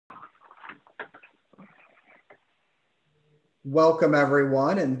Welcome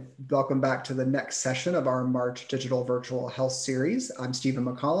everyone, and welcome back to the next session of our March Digital Virtual Health Series. I'm Stephen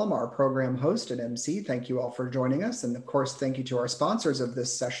McCollum, our program host and MC. Thank you all for joining us. And of course, thank you to our sponsors of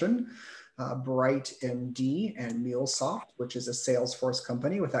this session, BrightMD and MuleSoft, which is a Salesforce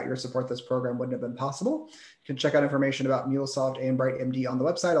company. Without your support, this program wouldn't have been possible. You can check out information about MuleSoft and BrightMD on the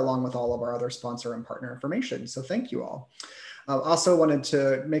website, along with all of our other sponsor and partner information. So thank you all. Also wanted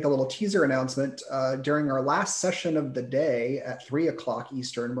to make a little teaser announcement. During our last session of the day at 3 o'clock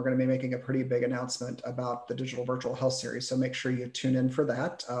Eastern, we're going to be making a pretty big announcement about the Digital Virtual Health Series. So make sure you tune in for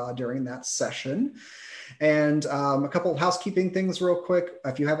that during that session. And a couple of housekeeping things real quick.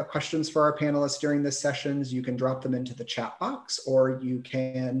 If you have questions for our panelists during this sessions, you can drop them into the chat box, or you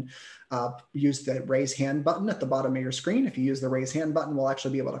can use the raise hand button at the bottom of your screen. If you use the raise hand button, we'll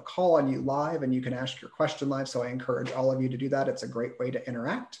actually be able to call on you live and you can ask your question live. So I encourage all of you to do that. It's a great way to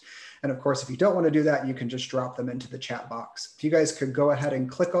interact. And of course, if you don't want to do that, you can just drop them into the chat box. If you guys could go ahead and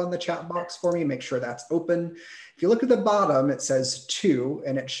click on the chat box for me, make sure that's open. If you look at the bottom, it says to,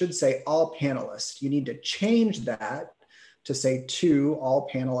 and it should say all panelists. You need to change that to say to all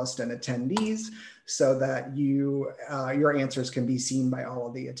panelists and attendees so that your answers can be seen by all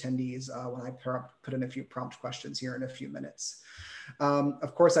of the attendees when I put in a few prompt questions here in a few minutes.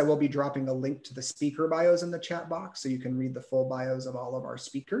 Of course, I will be dropping a link to the speaker bios in the chat box so you can read the full bios of all of our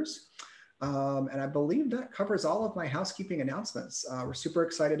speakers. And I believe that covers all of my housekeeping announcements. We're super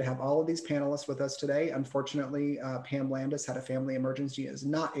excited to have all of these panelists with us today. Unfortunately, Pam Landis had a family emergency and is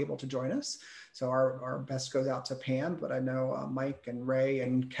not able to join us. So our best goes out to Pam, but I know Mike and Ray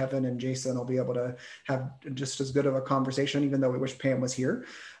and Kevin and Jason will be able to have just as good of a conversation, even though we wish Pam was here.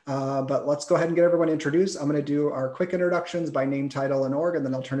 But let's go ahead and get everyone introduced. I'm going to do our quick introductions by name, title, and org, and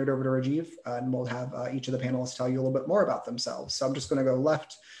then I'll turn it over to Rajiv, and we'll have each of the panelists tell you a little bit more about themselves. So I'm just going to go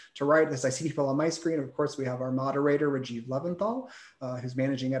left to right as I see people on my screen. Of course, we have our moderator, Rajiv Leventhal, who's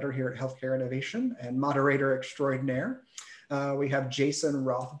managing editor here at Healthcare Innovation and moderator extraordinaire. We have Jason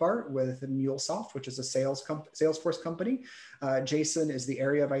Rothbart with MuleSoft, which is a Salesforce company. Jason is the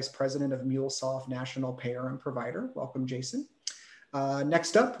Area Vice President of MuleSoft National Payer and Provider. Welcome, Jason.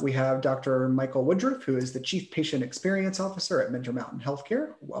 Next up, we have Dr. Michael Woodruff, who is the Chief Patient Experience Officer at Intermountain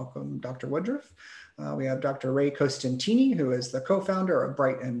Healthcare. Welcome, Dr. Woodruff. We have Dr. Ray Costantini, who is the co-founder of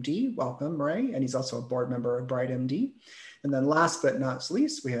BrightMD. Welcome, Ray, and he's also a board member of BrightMD. And then last but not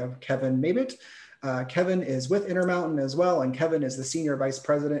least, we have Kevin Mabit. Kevin is with Intermountain as well, and Kevin is the Senior Vice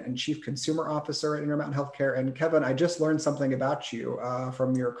President and Chief Consumer Officer at Intermountain Healthcare. And Kevin, I just learned something about you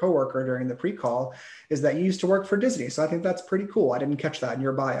from your coworker during the pre-call, is that you used to work for Disney. So I think that's pretty cool. I didn't catch that in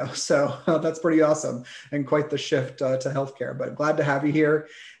your bio. So that's pretty awesome and quite the shift to healthcare. But glad to have you here.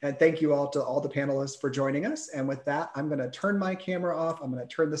 And thank you all to all the panelists for joining us. And with that, I'm going to turn my camera off. I'm going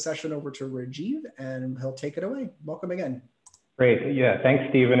to turn the session over to Rajiv, and he'll take it away. Welcome again. Great. Yeah, thanks,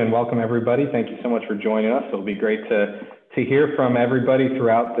 Stephen, and welcome everybody. Thank you so much for joining us. It'll be great to hear from everybody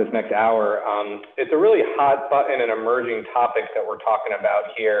throughout this next hour. It's a really hot button and emerging topic that we're talking about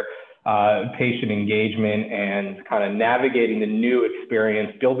here, patient engagement and kind of navigating the new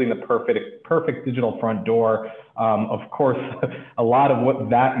experience, building the perfect digital front door. Of course, a lot of what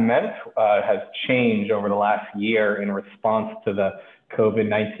that meant has changed over the last year in response to the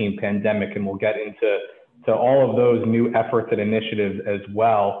COVID-19 pandemic, and we'll get into all of those new efforts and initiatives as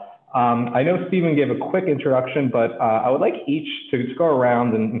well. I know Stephen gave a quick introduction, but I would like each to just go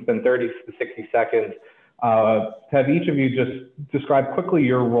around and spend 30 to 60 seconds to have each of you just describe quickly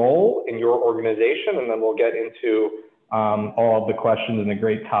your role in your organization, and then we'll get into all of the questions and the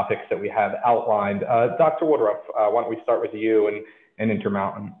great topics that we have outlined. Dr. Woodruff, why don't we start with you and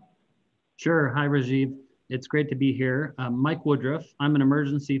Intermountain? Sure. Hi, Rajiv. It's great to be here. Mike Woodruff. I'm an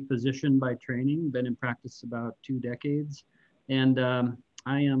emergency physician by training, been in practice about 2 decades, and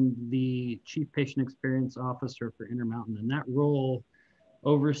I am the Chief Patient Experience Officer for Intermountain, and that role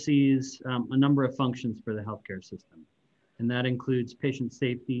oversees a number of functions for the healthcare system, and that includes patient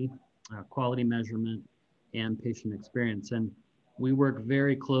safety, quality measurement, and patient experience. And we work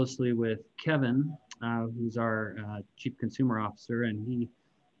very closely with Kevin, who's our Chief Consumer Officer, and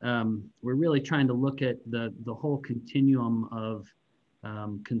we're really trying to look at the whole continuum of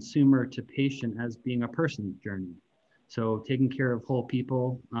consumer to patient as being a person's journey. So taking care of whole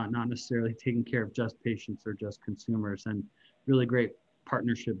people, not necessarily taking care of just patients or just consumers, and really great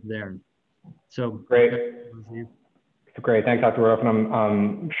partnership there. So great. Great, thanks, Dr. Woodruff. And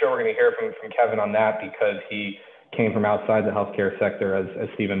I'm sure we're going to hear from Kevin on that because he came from outside the healthcare sector, as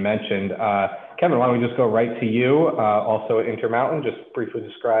Stephen mentioned. Kevin, why don't we just go right to you, also at Intermountain, just briefly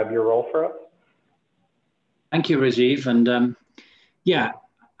describe your role for us. Thank you, Rajiv. And yeah,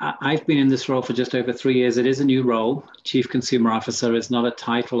 I've been in this role for just over 3 years. It is a new role. Chief Consumer Officer is not a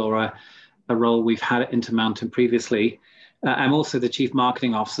title or a role we've had at Intermountain previously. I'm also the Chief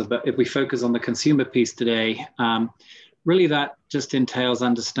Marketing Officer, but if we focus on the consumer piece today, really that just entails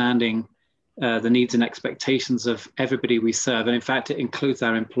understanding the needs and expectations of everybody we serve. And in fact, it includes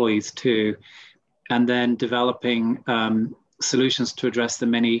our employees too. And then developing solutions to address the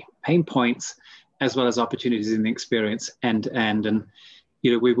many pain points as well as opportunities in the experience end to end. And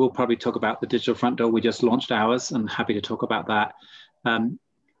we will probably talk about the digital front door. We just launched ours, and happy to talk about that.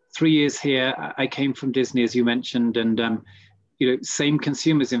 3 years here, I came from Disney, as you mentioned, and same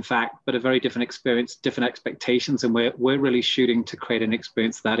consumers, in fact, but a very different experience, different expectations, and we're really shooting to create an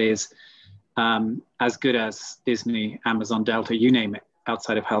experience that is as good as Disney, Amazon, Delta, you name it,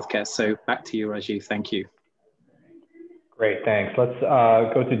 outside of healthcare. So back to you, Rajiv. Thank you. Great, thanks. Let's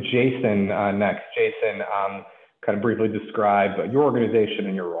go to Jason next. Jason, kind of briefly describe your organization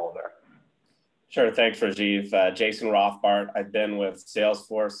and your role there. Sure, thanks, Rajiv. Jason Rothbart. I've been with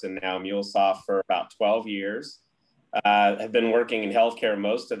Salesforce and now MuleSoft for about 12 years. I've been working in healthcare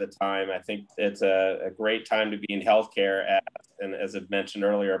most of the time. I think it's a great time to be in healthcare, and as I mentioned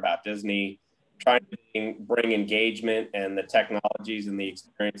earlier about Disney, trying to bring engagement and the technologies and the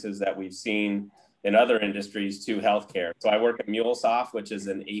experiences that we've seen in other industries to healthcare. So I work at MuleSoft, which is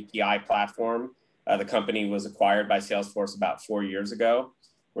an API platform. The company was acquired by Salesforce about 4 years ago.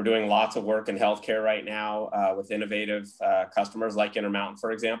 We're doing lots of work in healthcare right now with innovative customers like Intermountain,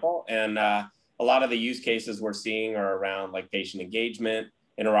 for example. And a lot of the use cases we're seeing are around like patient engagement,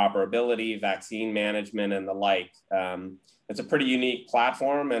 interoperability, vaccine management, and the like. It's a pretty unique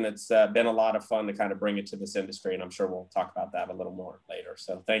platform, and it's been a lot of fun to kind of bring it to this industry. And I'm sure we'll talk about that a little more later.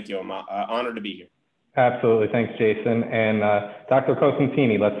 So thank you. I'm honored to be here. Absolutely. Thanks, Jason. And Dr.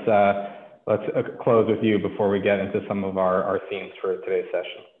 Cosentini, let's close with you before we get into some of our themes for today's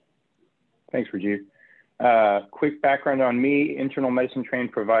session. Thanks, Rajiv. Quick background on me: internal medicine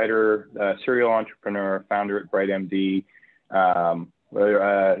trained provider, serial entrepreneur, founder at BrightMD.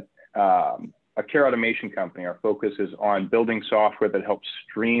 We're a care automation company. Our focus is on building software that helps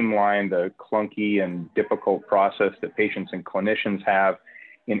streamline the clunky and difficult process that patients and clinicians have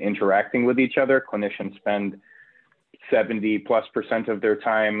in interacting with each other. Clinicians spend 70+% of their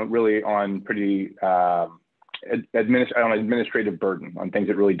time really on pretty administrative burden, on things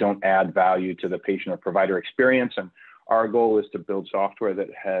that really don't add value to the patient or provider experience. And our goal is to build software that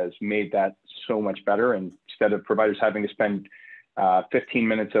has made that so much better. And instead of providers having to spend 15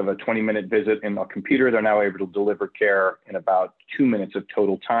 minutes of a 20-minute visit in a computer, they're now able to deliver care in about 2 minutes of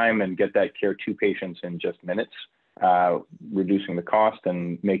total time and get that care to patients in just minutes, reducing the cost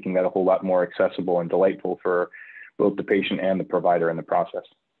and making that a whole lot more accessible and delightful for both the patient and the provider in the process.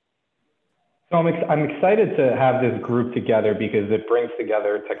 So I'm excited to have this group together because it brings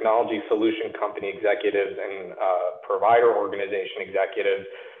together technology solution company executives and provider organization executives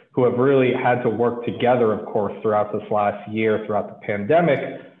who have really had to work together, of course, throughout this last year, throughout the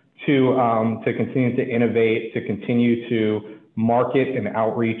pandemic, to continue to innovate, to continue to market and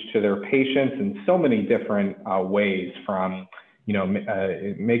outreach to their patients in so many different ways, from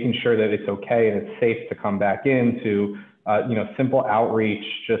making sure that it's okay and it's safe to come back in, to simple outreach,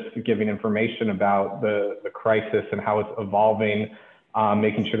 just giving information about the crisis and how it's evolving,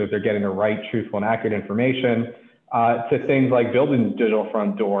 making sure that they're getting the right, truthful, and accurate information, to things like building the digital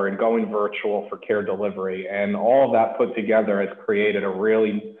front door and going virtual for care delivery. And all of that put together has created a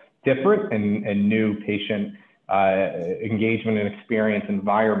really different and new patient engagement and experience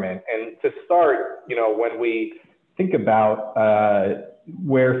environment. And to start, when we think about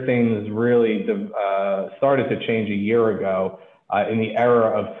where things really started to change a year ago, in the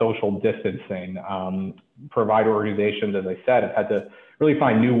era of social distancing, provider organizations, as I said, have had to really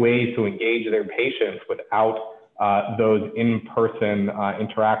find new ways to engage their patients without those in-person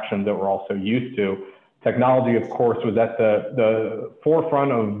interactions that we're also used to. Technology, of course, was at the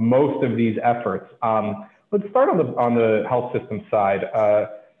forefront of most of these efforts. Let's start on the health system side.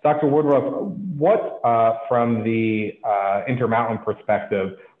 Dr. Woodruff, what from the Intermountain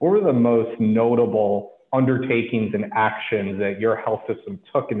perspective, what were the most notable undertakings and actions that your health system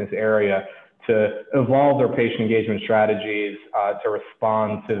took in this area to evolve their patient engagement strategies to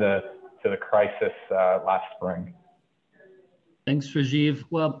respond to the crisis last spring? Thanks, Rajiv.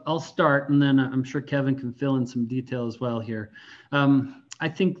 Well, I'll start, and then I'm sure Kevin can fill in some detail as well here. I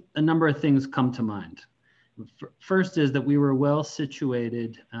think a number of things come to mind. First is that we were well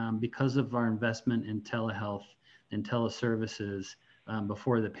situated because of our investment in telehealth and teleservices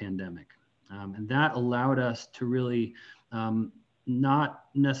before the pandemic. And that allowed us to really not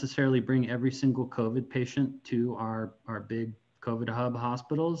necessarily bring every single COVID patient to our big COVID hub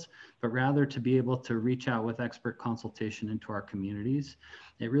hospitals, but rather to be able to reach out with expert consultation into our communities.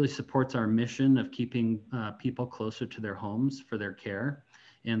 It really supports our mission of keeping people closer to their homes for their care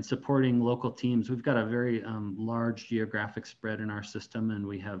and supporting local teams. We've got a very large geographic spread in our system, and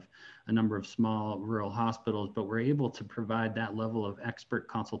we have a number of small rural hospitals, but we're able to provide that level of expert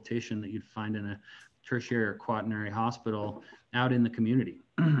consultation that you'd find in a tertiary or quaternary hospital out in the community,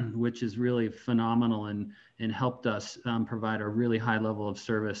 which is really phenomenal and helped us provide a really high level of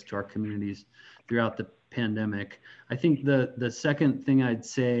service to our communities throughout the pandemic. I think the second thing I'd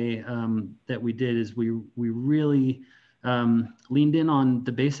say that we did is we really leaned in on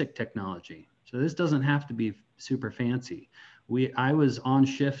the basic technology. So this doesn't have to be super fancy. I was on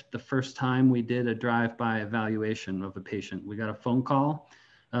shift the first time we did a drive-by evaluation of a patient. We got a phone call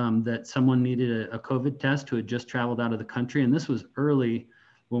that someone needed a COVID test who had just traveled out of the country. And this was early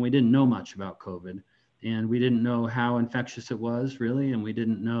when we didn't know much about COVID. And we didn't know how infectious it was really. And we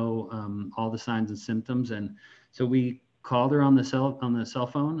didn't know all the signs and symptoms. And so we called her on the cell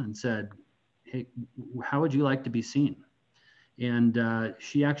phone and said, hey, how would you like to be seen? And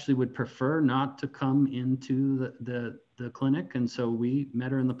she actually would prefer not to come into the clinic. And so we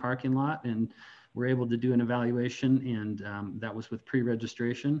met her in the parking lot and were able to do an evaluation, and that was with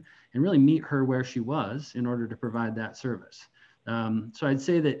pre-registration, and really meet her where she was in order to provide that service. So I'd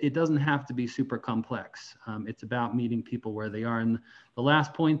say that it doesn't have to be super complex. It's about meeting people where they are. And the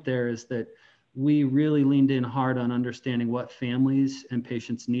last point there is that we really leaned in hard on understanding what families and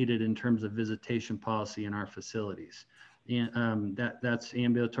patients needed in terms of visitation policy in our facilities. And that's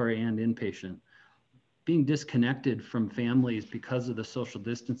ambulatory and inpatient. Being disconnected from families because of the social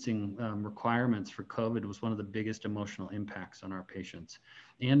distancing requirements for COVID was one of the biggest emotional impacts on our patients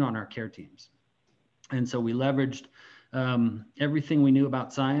and on our care teams. And so we leveraged everything we knew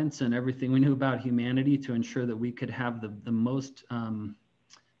about science and everything we knew about humanity to ensure that we could have the most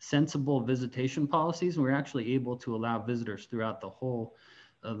sensible visitation policies. And we were actually able to allow visitors throughout the whole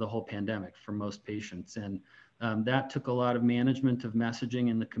pandemic for most patients. And that took a lot of management of messaging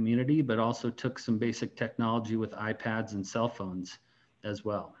in the community, but also took some basic technology with iPads and cell phones as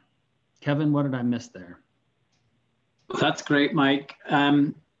well. Kevin, what did I miss there? That's great, Mike.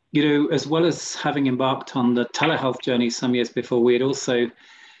 You know, as well as having embarked on the telehealth journey some years before, we had also,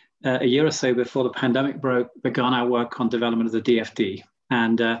 a year or so before the pandemic broke, begun our work on development of the DFD.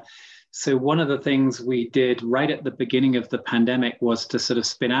 And so one of the things we did right at the beginning of the pandemic was to sort of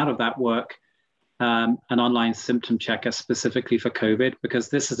spin out of that work an online symptom checker specifically for COVID, because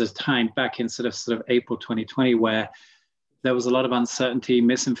this is a time back in sort of April 2020 where there was a lot of uncertainty,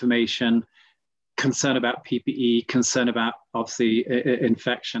 misinformation, concern about PPE, concern about obviously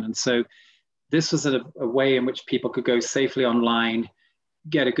infection. And so this was a way in which people could go safely online,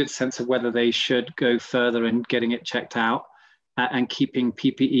 get a good sense of whether they should go further in getting it checked out, and keeping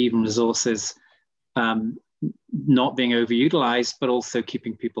PPE and resources not being overutilized, but also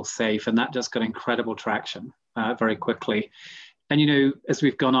keeping people safe. And that just got incredible traction very quickly. And, you know, as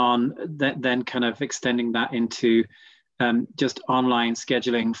we've gone on, then kind of extending that into just online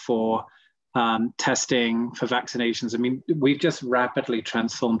scheduling for testing, for vaccinations. I mean, we've just rapidly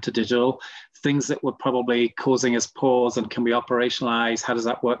transformed to digital. Things that were probably causing us pause and can we operationalize? How does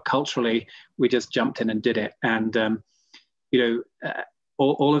that work culturally? We just jumped in and did it. And, you know,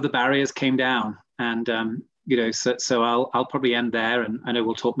 all of the barriers came down. And, you know, so I'll probably end there, and I know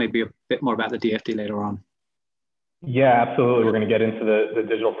we'll talk maybe a bit more about the DFD later on. Yeah, absolutely. We're going to get into the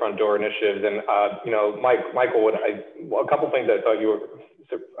digital front door initiatives. And, you know, Michael, a couple of things I thought you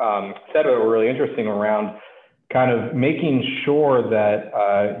said were really interesting around kind of making sure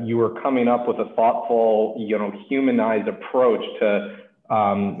that you were coming up with a thoughtful, you know, humanized approach to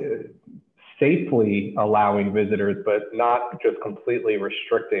safely allowing visitors, but not just completely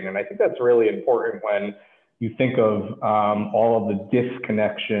restricting. And I think that's really important when you think of all of the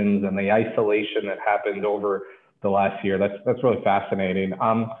disconnections and the isolation that happened over the last year. That's really fascinating.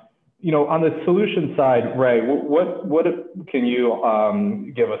 You know, on the solution side, Ray, what can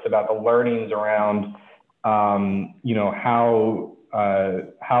you give us about the learnings around, you know, how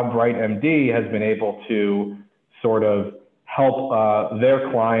BrightMD has been able to sort of help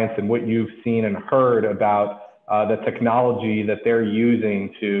their clients, and what you've seen and heard about the technology that they're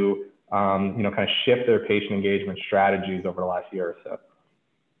using to, you know, kind of shift their patient engagement strategies over the last year or so?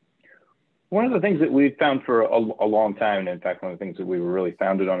 One of the things that we've found for a long time, and in fact, one of the things that we were really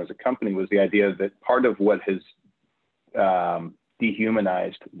founded on as a company, was the idea that part of what has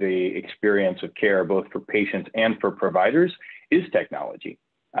dehumanized the experience of care, both for patients and for providers, is technology.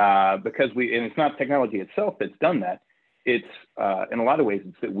 Because and it's not technology itself that's done that, it's in a lot of ways,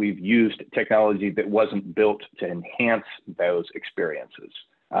 it's that we've used technology that wasn't built to enhance those experiences.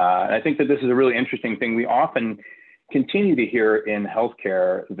 And I think that this is a really interesting thing. We often continue to hear in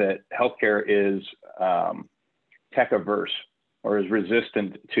healthcare that healthcare is tech averse or is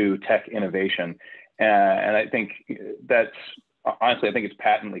resistant to tech innovation. And I think that's, honestly, I think it's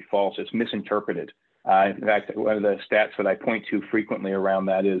patently false. It's misinterpreted. In fact, one of the stats that I point to frequently around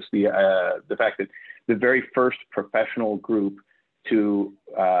that is the fact that the very first professional group to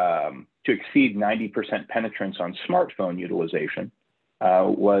exceed 90% penetrance on smartphone utilization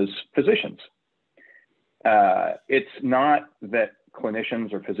was physicians. It's not that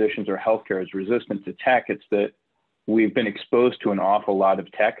clinicians or physicians or healthcare is resistant to tech. It's that we've been exposed to an awful lot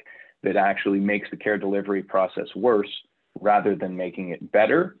of tech that actually makes the care delivery process worse rather than making it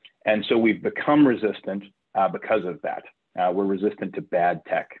better. And so we've become resistant because of that. We're resistant to bad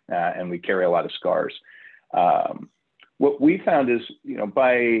tech, and we carry a lot of scars. What we found is,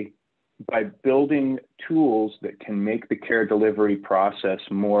 by building tools that can make the care delivery process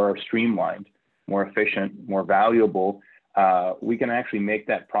more streamlined, more efficient, more valuable, we can actually make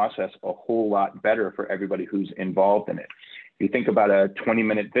that process a whole lot better for everybody who's involved in it. If you think about a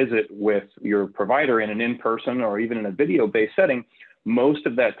 20-minute visit with your provider in an in-person or even in a video-based setting, most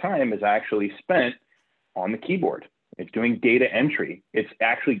of that time is actually spent on the keyboard. It's doing data entry. It's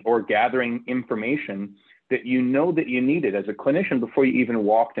actually or gathering information that you know that you needed as a clinician before you even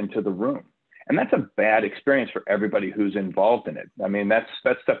walked into the room. And that's a bad experience for everybody who's involved in it. I mean, that's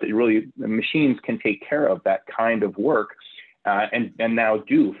stuff that really, the machines can take care of that kind of work and now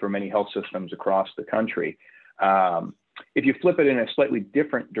do for many health systems across the country. If you flip it in a slightly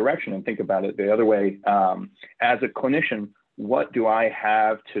different direction and think about it the other way, as a clinician, what do I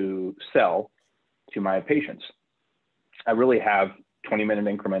have to sell to my patients? I really have 20-minute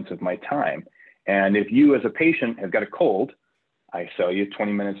increments of my time. And if you as a patient have got a cold, I sell you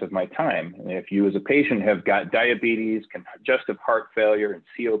 20 minutes of my time. And if you as a patient have got diabetes, congestive heart failure, and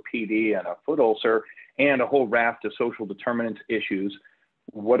COPD, and a foot ulcer, and a whole raft of social determinants issues,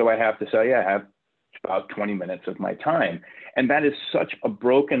 what do I have to sell you? I have about 20 minutes of my time. And that is such a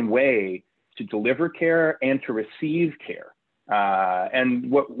broken way to deliver care and to receive care. And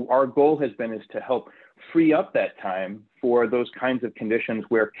what our goal has been is to help free up that time for those kinds of conditions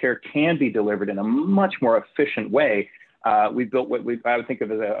where care can be delivered in a much more efficient way. We built what I would think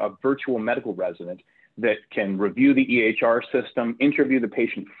of as a virtual medical resident that can review the EHR system, interview the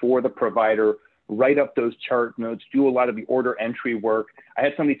patient for the provider, write up those chart notes, do a lot of the order entry work. I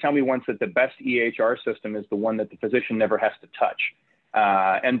had somebody tell me once that the best EHR system is the one that the physician never has to touch.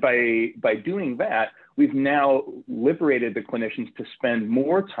 And by doing that, we've now liberated the clinicians to spend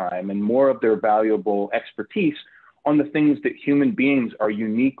more time and more of their valuable expertise on the things that human beings are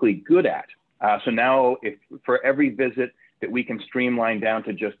uniquely good at. So now if for every visit that we can streamline down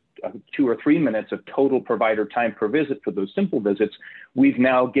to just 2 or 3 minutes of total provider time per visit for those simple visits, we've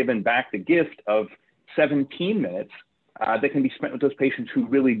now given back the gift of 17 minutes that can be spent with those patients who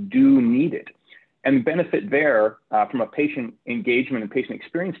really do need it. And the benefit there from a patient engagement and patient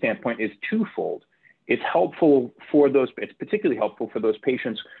experience standpoint is twofold. It's helpful for those, it's particularly helpful for those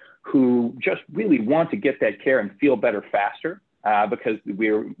patients who just really want to get that care and feel better faster because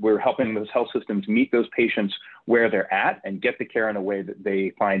we're helping those health systems meet those patients where they're at and get the care in a way that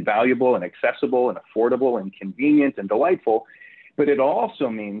they find valuable and accessible and affordable and convenient and delightful. But it also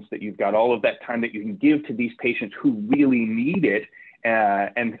means that you've got all of that time that you can give to these patients who really need it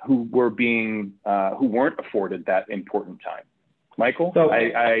and who weren't afforded that important time. Michael, so,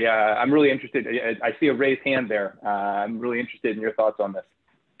 I'm really interested. I see a raised hand there. I'm really interested in your thoughts on this.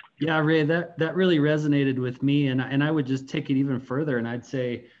 Yeah, Ray, that really resonated with me, and I would just take it even further, and I'd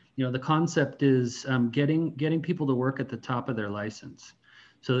say, the concept is getting people to work at the top of their license,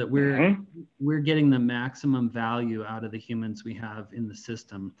 so that we're getting the maximum value out of the humans we have in the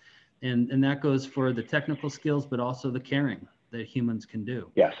system, and that goes for the technical skills, but also the caring that humans can do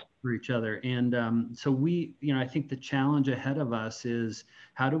for each other. And so I think the challenge ahead of us is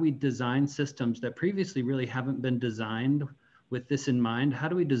how do we design systems that previously really haven't been designed with this in mind? How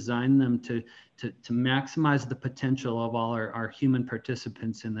do we design them to maximize the potential of all our human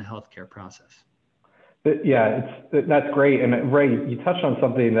participants in the healthcare process? Yeah, that's great. And Ray, you touched on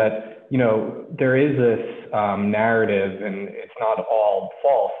something that, there is this narrative, and it's not all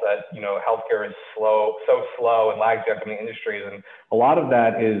false, that, healthcare is so slow and lags behind the industries. And a lot of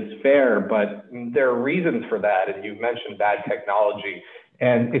that is fair, but there are reasons for that. And you've mentioned bad technology.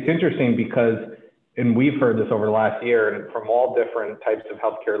 And it's interesting because, and we've heard this over the last year and from all different types of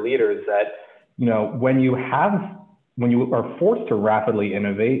healthcare leaders, that, when you have when you are forced to rapidly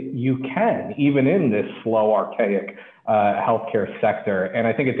innovate, you can, even in this slow, archaic healthcare sector. And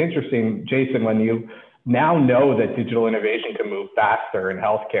I think it's interesting, Jason, when you now know that digital innovation can move faster in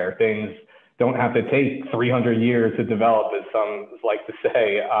healthcare, things don't have to take 300 years to develop, as some like to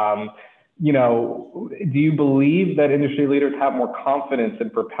say. You know, do you believe that industry leaders have more confidence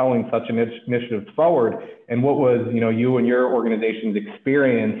in propelling such initiatives forward? And what was, you know, you and your organization's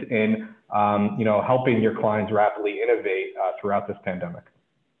experience in, you know, helping your clients rapidly innovate throughout this pandemic?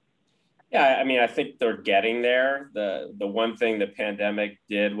 Yeah, I mean, I think they're getting there. The one thing the pandemic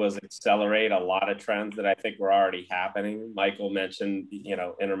did was accelerate a lot of trends that I think were already happening. Michael mentioned, you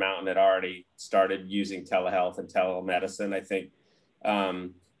know, Intermountain had already started using telehealth and telemedicine. I think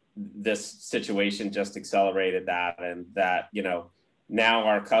this situation just accelerated that, and that, you know, now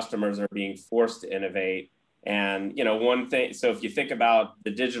our customers are being forced to innovate. And, you know, one thing, so if you think about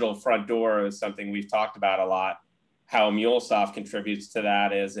the digital front door is something we've talked about a lot. How MuleSoft contributes to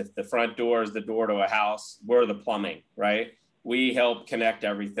that is, if the front door is the door to a house, we're the plumbing, right? We help connect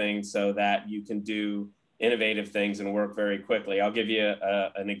everything so that you can do innovative things and work very quickly. I'll give you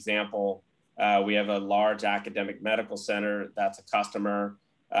an example. We have a large academic medical center that's a customer.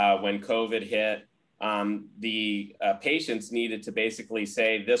 When COVID hit, the patients needed to basically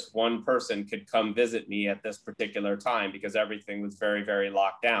say, this one person could come visit me at this particular time, because everything was very, very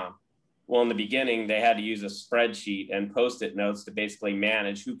locked down. Well, in the beginning, they had to use a spreadsheet and Post-it notes to basically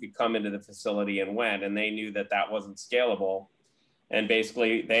manage who could come into the facility and when, and they knew that that wasn't scalable. And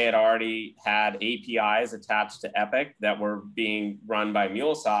basically, they had already had APIs attached to Epic that were being run by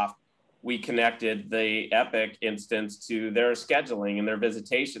MuleSoft. We connected the Epic instance to their scheduling and their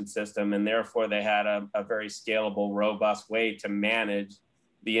visitation system, and therefore they had a very scalable, robust way to manage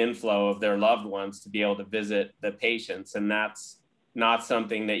the inflow of their loved ones to be able to visit the patients. And that's not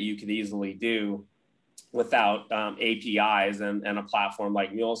something that you could easily do without APIs and a platform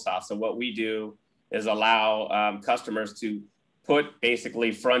like MuleSoft. So what we do is allow customers to put basically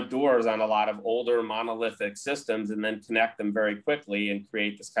front doors on a lot of older monolithic systems and then connect them very quickly and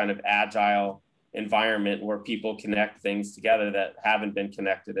create this kind of agile environment where people connect things together that haven't been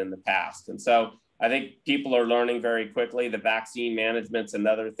connected in the past. And so I think people are learning very quickly. The vaccine management's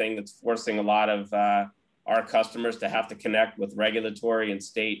another thing that's forcing a lot of our customers to have to connect with regulatory and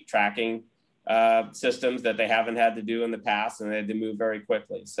state tracking systems that they haven't had to do in the past, and they had to move very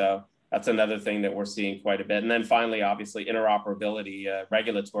quickly. So that's another thing that we're seeing quite a bit. And then finally, obviously, interoperability,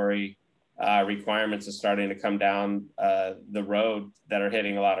 regulatory requirements are starting to come down the road that are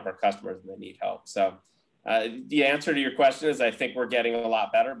hitting a lot of our customers, and they need help. So the answer to your question is, I think we're getting a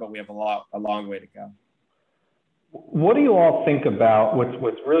lot better, but we have a long way to go. What do you all think about,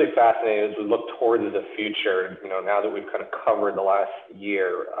 what's really fascinating as we look towards the future, you know, now that we've kind of covered the last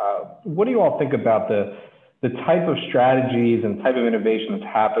year, what do you all think about the type of strategies and type of innovation that's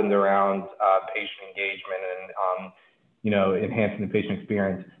happened around patient engagement and, you know, enhancing the patient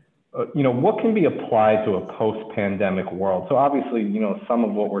experience? You know, what can be applied to a post-pandemic world? So obviously, you know, some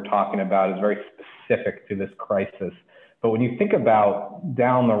of what we're talking about is very specific to this crisis. But when you think about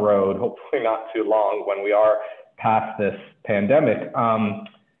down the road, hopefully not too long, when we are past this pandemic,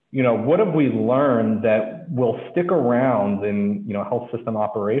 you know, what have we learned that will stick around in, you know, health system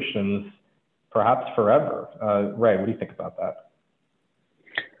operations, perhaps forever? Ray, what do you think about that?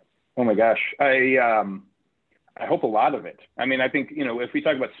 Oh my gosh, I hope a lot of it. I mean, I think, you know, if we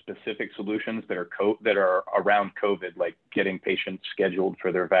talk about specific solutions that are around COVID, like getting patients scheduled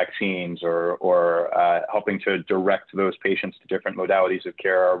for their vaccines or helping to direct those patients to different modalities of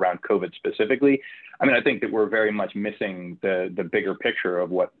care around COVID specifically, I mean, I think that we're very much missing the bigger picture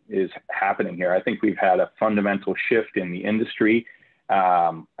of what is happening here. I think we've had a fundamental shift in the industry.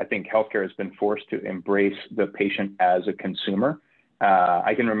 I think healthcare has been forced to embrace the patient as a consumer.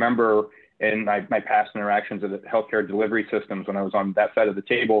 I can remember in my past interactions with healthcare delivery systems, when I was on that side of the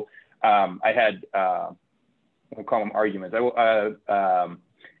table, I had, we'll call them arguments,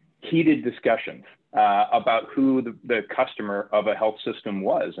 heated discussions about who the customer of a health system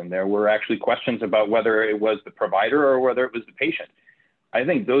was. And there were actually questions about whether it was the provider or whether it was the patient. I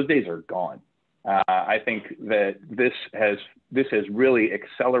think those days are gone. I think that this has really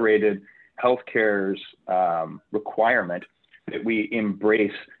accelerated healthcare's requirement that we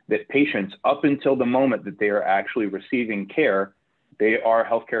embrace that patients, up until the moment that they are actually receiving care, they are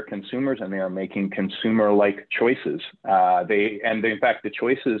healthcare consumers and they are making consumer-like choices. In fact, the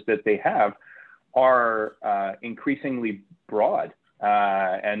choices that they have are increasingly broad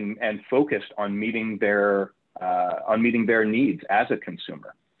and focused on meeting their needs as a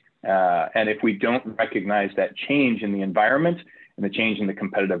consumer. And if we don't recognize that change in the environment and the change in the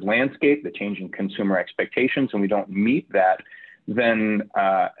competitive landscape, the change in consumer expectations, and we don't meet that, then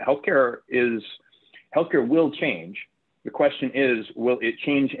healthcare will change. The question is, will it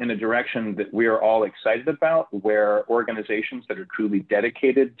change in a direction that we are all excited about, where organizations that are truly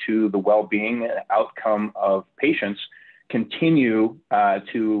dedicated to the well-being and outcome of patients continue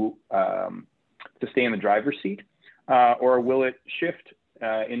to stay in the driver's seat, or will it shift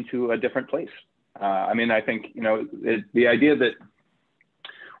into a different place? I mean, I think, you know, the idea that,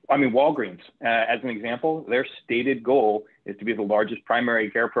 I mean, Walgreens, as an example, their stated goal is to be the largest primary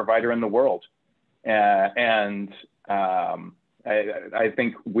care provider in the world. I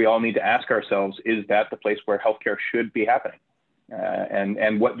think we all need to ask ourselves, is that the place where healthcare should be happening?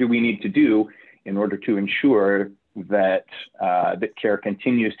 And what do we need to do in order to ensure that that care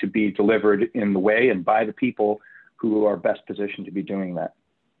continues to be delivered in the way and by the people who are best positioned to be doing that?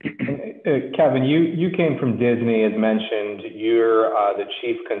 Kevin, you came from Disney, as mentioned. You're the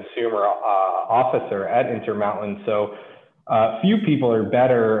Chief Consumer Officer at Intermountain. So few people are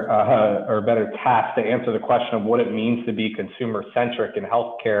better tasked to answer the question of what it means to be consumer-centric in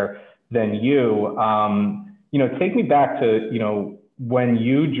healthcare than you. You know, take me back to, you know, when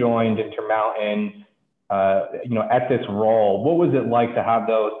you joined Intermountain, you know, at this role. What was it like to have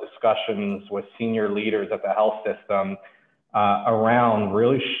those discussions with senior leaders at the health system around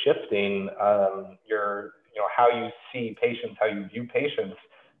really shifting your, you know, how you see patients, how you view patients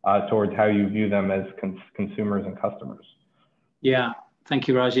towards how you view them as consumers and customers? Yeah, thank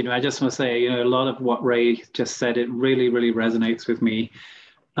you, Raj. You know, I just want to say, you know, a lot of what Ray just said, it really, really resonates with me.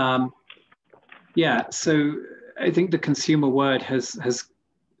 Yeah, so I think the consumer word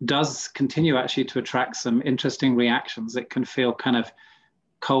does continue actually to attract some interesting reactions. It can feel kind of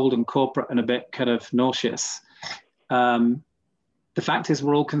cold and corporate and a bit kind of nauseous. The fact is,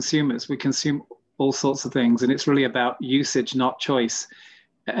 we're all consumers. We consume all sorts of things, and it's really about usage, not choice.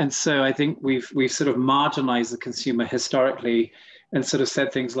 And so I think we've sort of marginalized the consumer historically and sort of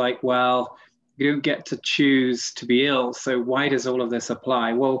said things like, well, you don't get to choose to be ill, so why does all of this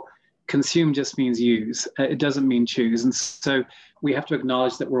apply? Well, consume just means use. It doesn't mean choose. And so we have to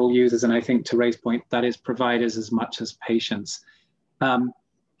acknowledge that we're all users. And I think, to Ray's point, that is providers as much as patients. And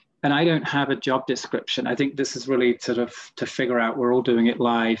I don't have a job description. I think this is really sort of to figure out, we're all doing it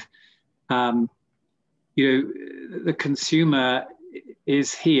live. You know, the consumer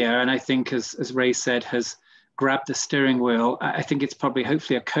is here, and I think, as Ray said, has grabbed the steering wheel. I think it's probably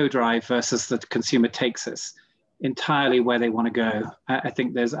hopefully a co-drive versus the consumer takes us entirely where they want to go. I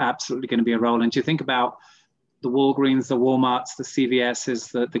think there's absolutely going to be a role. And do you think about the Walgreens, the Walmarts, the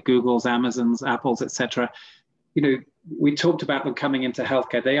CVSs, the Googles, Amazons, Apples, etc. You know, we talked about them coming into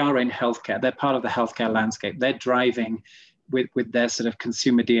healthcare. They are in healthcare. They're part of the healthcare landscape. They're driving with their sort of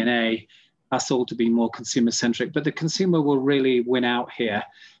consumer DNA, us all to be more consumer centric. But the consumer will really win out here,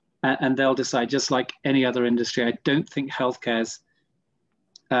 and they'll decide, just like any other industry. I don't think healthcare's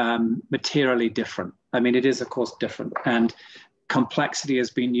materially different. I mean, it is, of course, different. And complexity has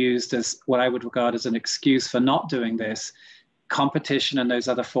been used as what I would regard as an excuse for not doing this. Competition and those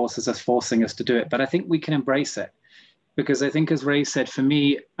other forces are forcing us to do it. But I think we can embrace it. Because I think, as Ray said, for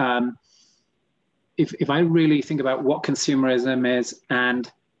me, if I really think about what consumerism is and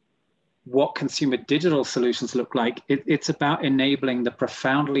what consumer digital solutions look like, it's about enabling the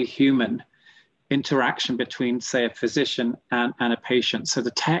profoundly human interaction between, say, a physician and a patient. So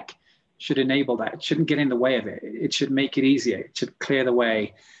the tech should enable that. It shouldn't get in the way of it. It should make it easier. It should clear the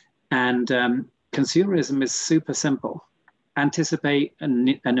way. And consumerism is super simple. Anticipate and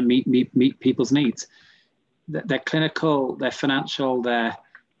meet people's needs. They're clinical, they're financial, they're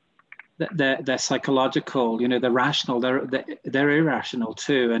psychological, you know, they're rational, they're irrational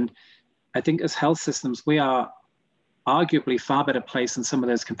too. And I think as health systems, we are arguably far better placed than some of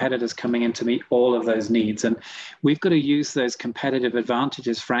those competitors coming in to meet all of those needs. And we've got to use those competitive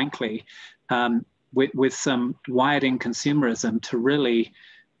advantages, frankly, with some wired-in consumerism to really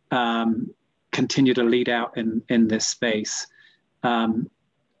continue to lead out in this space.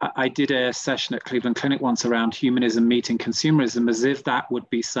 I did a session at Cleveland Clinic once around humanism meeting consumerism, as if that would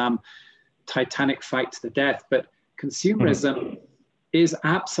be some titanic fight to the death. But consumerism is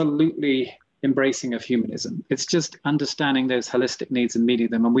absolutely embracing of humanism. It's just understanding those holistic needs and meeting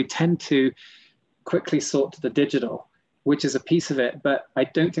them. And we tend to quickly sort to the digital, which is a piece of it. But I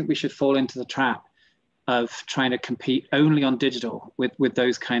don't think we should fall into the trap of trying to compete only on digital with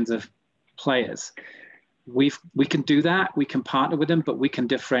those kinds of players. We can do that, we can partner with them, but we can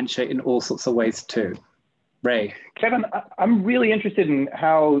differentiate in all sorts of ways too. Ray. Kevin, I'm really interested in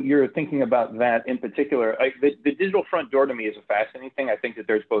how you're thinking about that in particular. The digital front door to me is a fascinating thing. I think that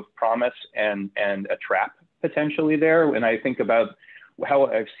there's both promise and a trap potentially there. And I think about how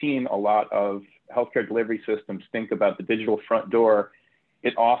I've seen a lot of healthcare delivery systems think about the digital front door.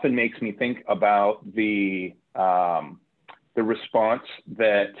 It often makes me think about the response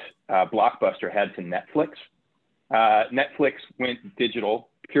that Blockbuster had to Netflix. Netflix went digital,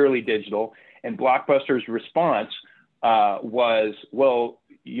 purely digital, and Blockbuster's response was, well,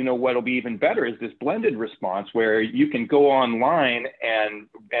 you know what'll be even better is this blended response where you can go online and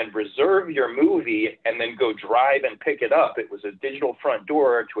reserve your movie and then go drive and pick it up. It was a digital front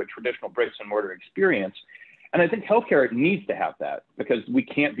door to a traditional bricks and mortar experience. And I think healthcare needs to have that because we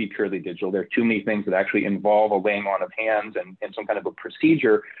can't be purely digital. There are too many things that actually involve a laying on of hands and some kind of a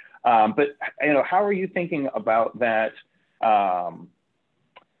procedure. But you know, how are you thinking about that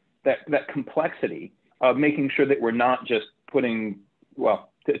that complexity of making sure that we're not just putting, well,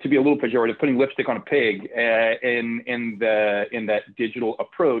 to be a little pejorative, putting lipstick on a pig in that digital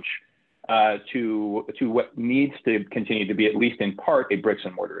approach to what needs to continue to be, at least in part, a bricks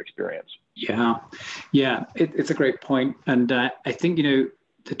and mortar experience? Yeah, it's a great point. And I think, you know,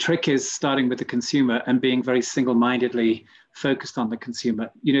 the trick is starting with the consumer and being very single-mindedly focused on the consumer.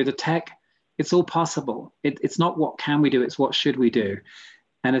 You know, the tech, it's all possible. It's not what can we do, it's what should we do.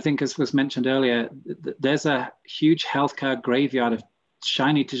 And I think, as was mentioned earlier, there's a huge healthcare graveyard of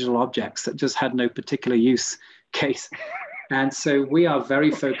shiny digital objects that just had no particular use case. And so we are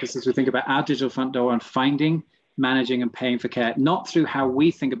very focused as we think about our digital front door on finding, managing, and paying for care, not through how we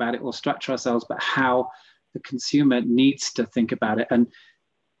think about it or structure ourselves, but how the consumer needs to think about it. And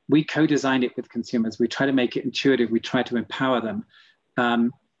we co-designed it with consumers. We try to make it intuitive. We try to empower them.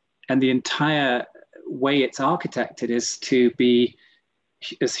 And the entire way it's architected is to be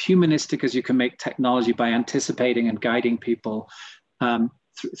as humanistic as you can make technology by anticipating and guiding people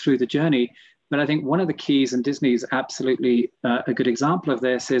through the journey. But I think one of the keys, and Disney is absolutely a good example of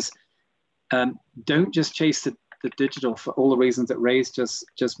this, is don't just chase the digital for all the reasons that Ray's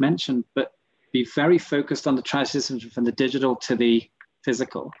just mentioned, but be very focused on the transition from the digital to the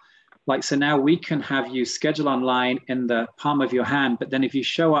physical. Like, so now we can have you schedule online in the palm of your hand, but then if you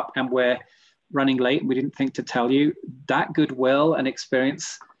show up and we're running late and we didn't think to tell you, that goodwill and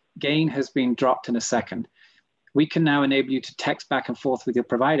experience gain has been dropped in a second. We can now enable you to text back and forth with your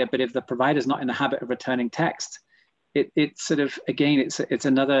provider, but if the provider is not in the habit of returning text, it's sort of, again, it's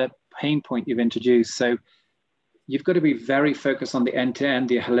another pain point you've introduced. So you've got to be very focused on the end-to-end,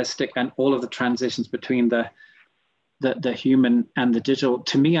 the holistic, and all of the transitions between the human and the digital.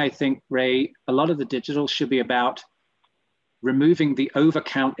 To me, I think, Ray, a lot of the digital should be about removing the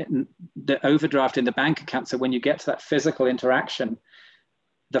the overdraft in the bank account. So when you get to that physical interaction,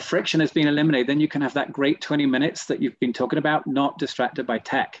 the friction has been eliminated. Then you can have that great 20 minutes that you've been talking about, not distracted by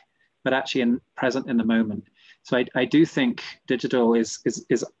tech, but actually present in the moment. So I do think digital is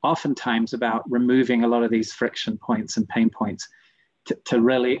oftentimes about removing a lot of these friction points and pain points to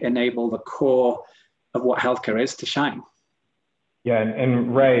really enable the core of what healthcare is to shine. Yeah,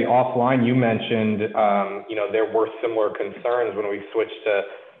 and Ray, offline, you mentioned, you know, there were similar concerns when we switched to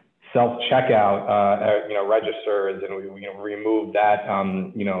self-checkout, you know, registers, and we removed that,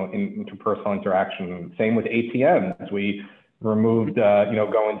 you know, into personal interaction. Same with ATMs. We removed, you know,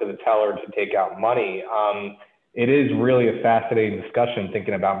 going to the teller to take out money. It is really a fascinating discussion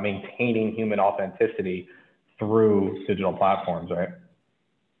thinking about maintaining human authenticity through digital platforms, right?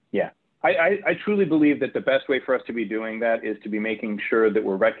 Yeah. I truly believe that the best way for us to be doing that is to be making sure that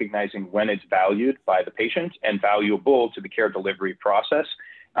we're recognizing when it's valued by the patient and valuable to the care delivery process,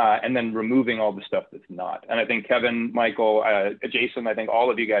 and then removing all the stuff that's not. And I think Kevin, Michael, Jason, I think all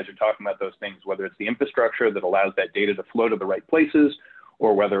of you guys are talking about those things, whether it's the infrastructure that allows that data to flow to the right places,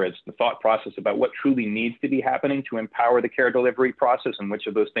 or whether it's the thought process about what truly needs to be happening to empower the care delivery process, and which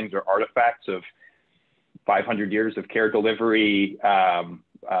of those things are artifacts of 500 years of care delivery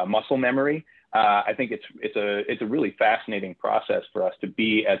muscle memory. I think it's a really fascinating process for us to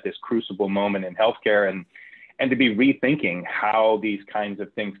be at this crucible moment in healthcare and to be rethinking how these kinds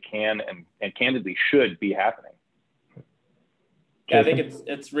of things can and candidly should be happening. Yeah, I think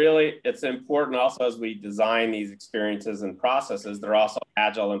it's important also as we design these experiences and processes, they're also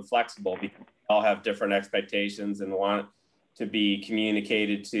agile and flexible because we all have different expectations and want to be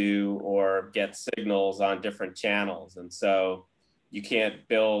communicated to or get signals on different channels. And so you can't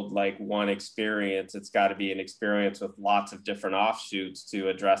build like one experience. It's got to be an experience with lots of different offshoots to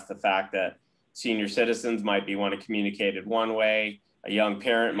address the fact that senior citizens might be want to communicate it one way, a young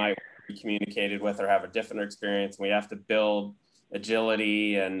parent might be communicated with or have a different experience. We have to build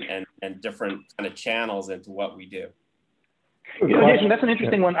agility and different kind of channels into what we do. Yeah, Jason, that's an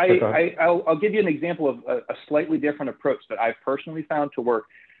interesting one. I'll give you an example of a slightly different approach that I've personally found to work.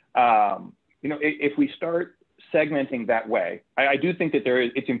 You know, if we start segmenting that way. I do think that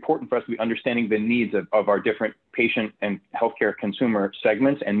it's important for us to be understanding the needs of our different patient and healthcare consumer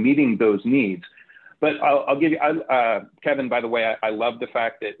segments and meeting those needs. But I'll give you, Kevin, by the way, I love the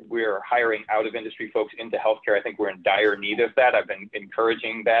fact that we're hiring out of industry folks into healthcare. I think we're in dire need of that. I've been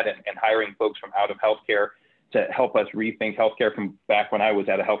encouraging that and hiring folks from out of healthcare to help us rethink healthcare from back when I was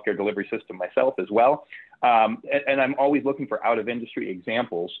at a healthcare delivery system myself as well. And I'm always looking for out of industry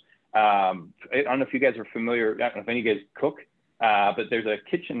examples. I don't know if you guys are familiar, I don't know if any of you guys cook, but there's a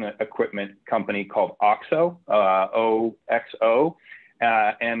kitchen equipment company called OXO, OXO,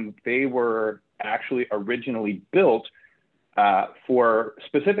 and they were actually originally built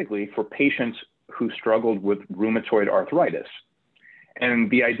specifically for patients who struggled with rheumatoid arthritis. And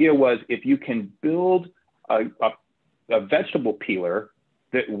the idea was, if you can build a vegetable peeler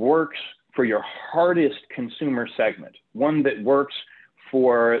that works for your hardest consumer segment, one that works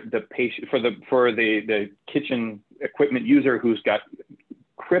for the patient, for the kitchen equipment user who's got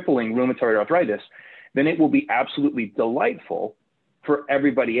crippling rheumatoid arthritis, then it will be absolutely delightful for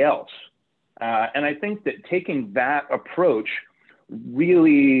everybody else. And I think that taking that approach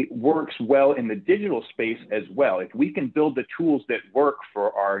really works well in the digital space as well. If we can build the tools that work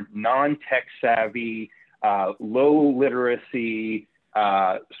for our non-tech savvy, low literacy,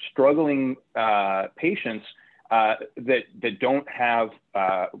 struggling patients that don't have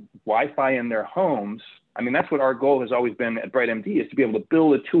Wi-Fi in their homes. I mean, that's what our goal has always been at BrightMD, is to be able to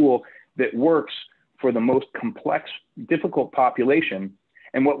build a tool that works for the most complex, difficult population.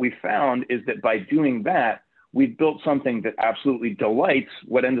 And what we found is that by doing that, we've built something that absolutely delights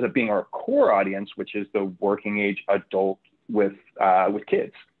what ends up being our core audience, which is the working age adult with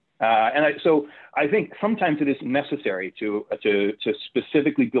kids. So I think sometimes it is necessary to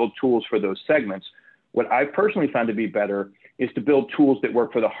specifically build tools for those segments. What I've personally found to be better is to build tools that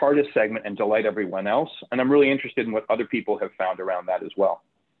work for the hardest segment and delight everyone else. And I'm really interested in what other people have found around that as well.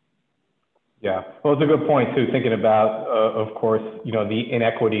 Yeah, well, it's a good point too, thinking about, of course, you know, the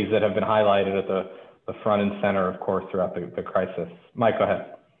inequities that have been highlighted at the front and center, of course, throughout the crisis. Mike, go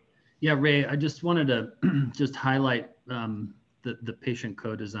ahead. Yeah, Ray, I just wanted to just highlight the patient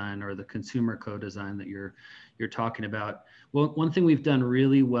co-design or the consumer co-design that you're talking about. Well, one thing we've done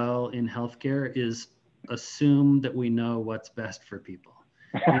really well in healthcare is assume that we know what's best for people.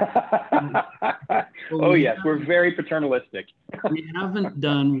 Oh yes, we're very paternalistic. We haven't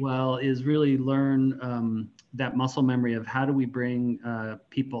done well is really learn that muscle memory of how do we bring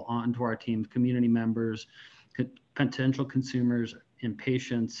people onto our teams, community members, potential consumers, and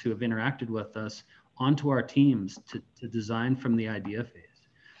patients who have interacted with us onto our teams to design from the idea phase.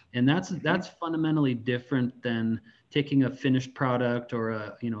 And that's fundamentally different than taking a finished product or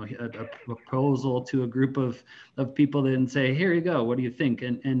a proposal to a group of people and say, here you go, what do you think?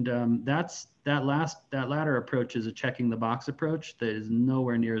 And that latter approach is a checking the box approach that is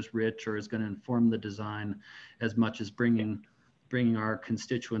nowhere near as rich or is going to inform the design as much as bringing our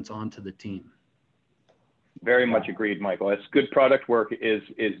constituents onto the team. Very much agreed, Michael. It's good product work is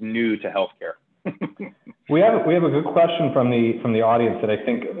new to healthcare. We have a good question from the audience that I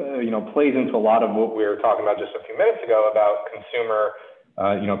think plays into a lot of what we were talking about just a few minutes ago about consumer,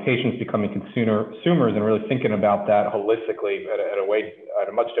 patients becoming consumers and really thinking about that holistically at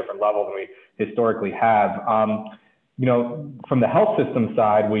a much different level than we historically have. From the health system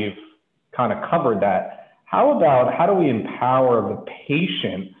side, we've kind of covered that. How do we empower the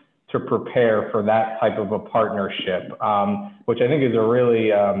patient to prepare for that type of a partnership, which I think is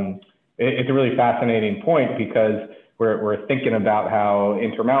it's a really fascinating point, because we're thinking about how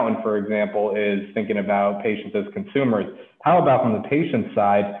Intermountain, for example, is thinking about patients as consumers. How about from the patient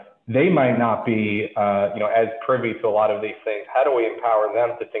side? They might not be as privy to a lot of these things. How do we empower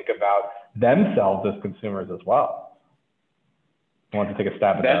them to think about themselves as consumers as well? I want to take a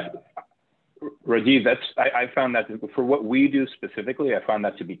stab at that. Rajiv, I found that for what we do specifically, I found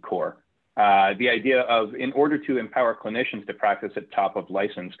that to be core. The idea of, in order to empower clinicians to practice at top of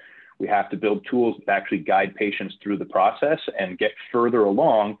license, we have to build tools that actually guide patients through the process and get further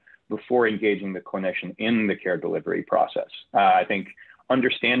along before engaging the clinician in the care delivery process. I think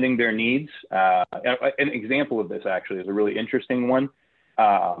understanding their needs, an example of this actually is a really interesting one.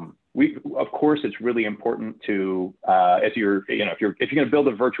 Of course, it's really important to, if you're going to build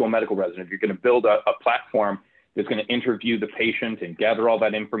a virtual medical resident, if you're going to build a platform that's going to interview the patient and gather all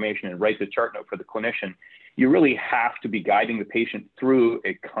that information and write the chart note for the clinician, you really have to be guiding the patient through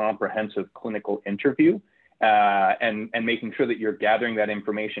a comprehensive clinical interview and making sure that you're gathering that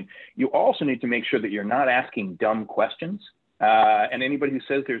information. You also need to make sure that you're not asking dumb questions. And anybody who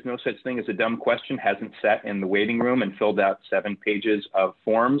says there's no such thing as a dumb question hasn't sat in the waiting room and filled out 7 pages of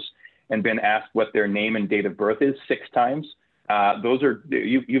forms and been asked what their name and date of birth is 6 times,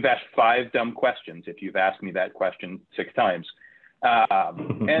 you've asked 5 dumb questions if you've asked me that question 6 times.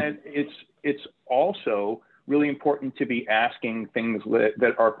 And it's also really important to be asking things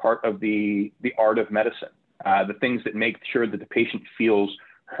that are part of the art of medicine, the things that make sure that the patient feels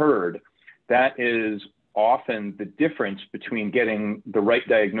heard. That is often the difference between getting the right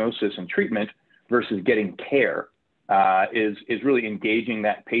diagnosis and treatment versus getting care, is really engaging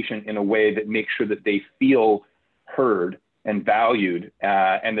that patient in a way that makes sure that they feel heard and valued,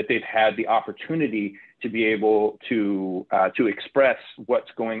 and that they've had the opportunity to be able to express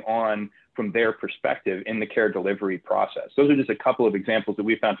what's going on from their perspective in the care delivery process. Those are just a couple of examples that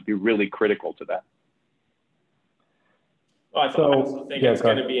we found to be really critical to that. Well, I also think it's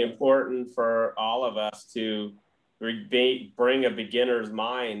going to be important for all of us to bring a beginner's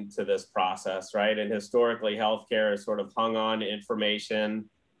mind to this process, right? And historically, healthcare has sort of hung on to information.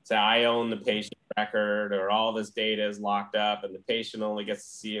 Say, I own the patient record, or all this data is locked up and the patient only gets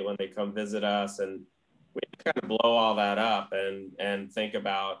to see it when they come visit us. And we kind of blow all that up and think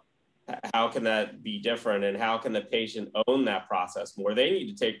about how can that be different, and how can the patient own that process more? They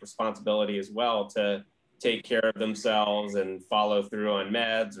need to take responsibility as well to take care of themselves and follow through on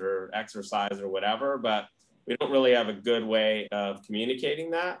meds or exercise or whatever, but we don't really have a good way of communicating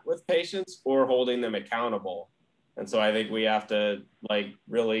that with patients or holding them accountable. And so I think we have to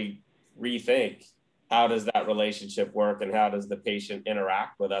really rethink, how does that relationship work, and how does the patient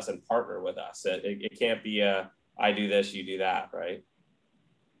interact with us and partner with us? It can't be I do this, you do that, right?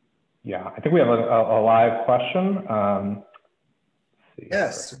 Yeah, I think we have a live question.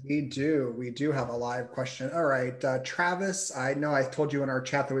 Yes, we do. We do have a live question. All right, Travis, I know I told you in our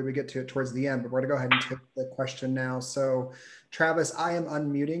chat that we would get to it towards the end, but we're going to go ahead and take the question now. So Travis, I am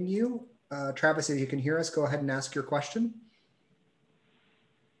unmuting you. Travis, if you can hear us, go ahead and ask your question.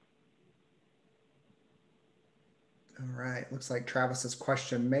 All right, looks like Travis's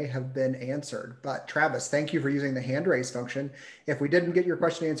question may have been answered, but Travis, thank you for using the hand raise function. If we didn't get your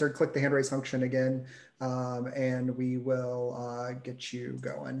question answered, click the hand raise function again, and we will get you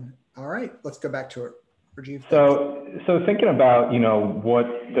going. All right, let's go back to it. Rajiv. So thinking about, what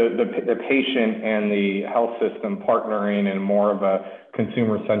the patient and the health system partnering in more of a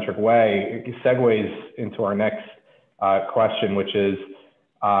consumer-centric way, it segues into our next question, which is,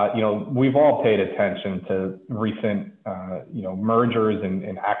 we've all paid attention to recent, mergers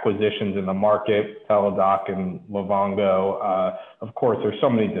and acquisitions in the market, Teladoc and Livongo. Of course, there's so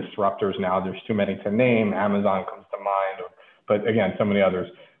many disruptors now. There's too many to name. Amazon comes to mind, but again, so many others.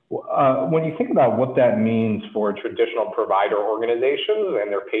 When you think about what that means for traditional provider organizations and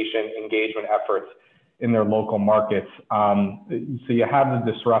their patient engagement efforts in their local markets, so you have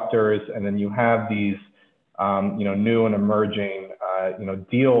the disruptors, and then you have these, new and emerging,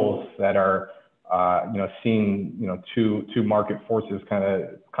 deals that are, seeing, two market forces kind of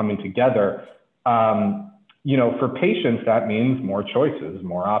coming together. For patients, that means more choices,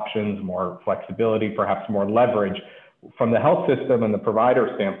 more options, more flexibility, perhaps more leverage. From the health system and the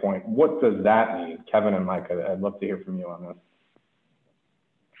provider standpoint, what does that mean? Kevin and Mike, I'd love to hear from you on this.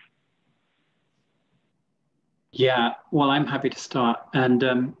 Yeah, well, I'm happy to start.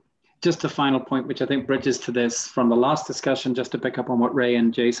 And just a final point, which I think bridges to this from the last discussion, just to pick up on what Ray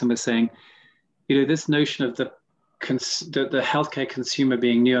and Jason were saying, this notion of the healthcare consumer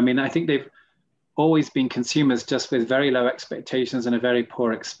being new. I mean, I think they've always been consumers, just with very low expectations and a very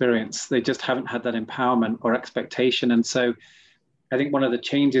poor experience. They just haven't had that empowerment or expectation. And so I think one of the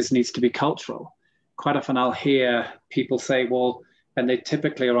changes needs to be cultural. Quite often I'll hear people say, well, and they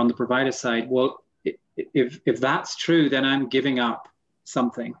typically are on the provider side, well, if that's true, then I'm giving up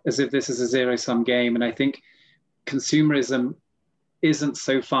something, as if this is a zero-sum game. And I think consumerism isn't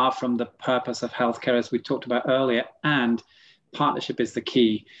so far from the purpose of healthcare, as we talked about earlier, and partnership is the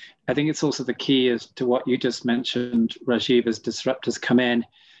key. I think it's also the key as to what you just mentioned, Rajiv, as disruptors come in.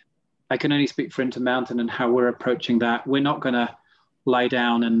 I can only speak for Intermountain and how we're approaching that. We're not going to lie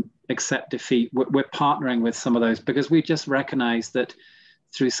down and accept defeat. We're partnering with some of those, because we just recognize that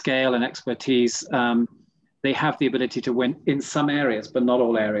through scale and expertise, they have the ability to win in some areas, but not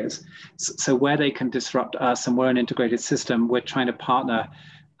all areas. So where they can disrupt us, and we're an integrated system, we're trying to partner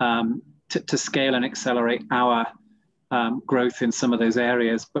to scale and accelerate our growth in some of those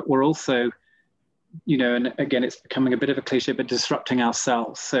areas. But we're also, and again, it's becoming a bit of a cliche, but disrupting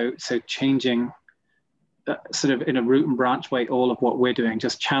ourselves. So changing sort of in a root and branch way all of what we're doing,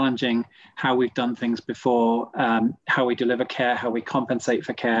 just challenging how we've done things before, how we deliver care, how we compensate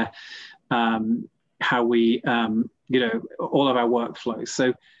for care, how we, all of our workflows.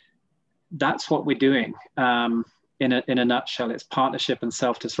 So that's what we're doing. in a nutshell. It's partnership and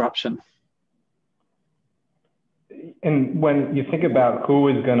self-disruption. And when you think about who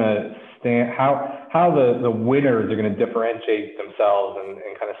is going to stand, how the winners are going to differentiate themselves and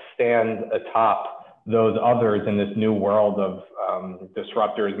kind of stand atop those others in this new world of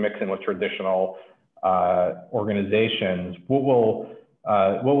disruptors mixing with traditional organizations, what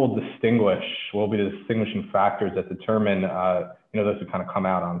will distinguish? What will be the distinguishing factors that determine those who kind of come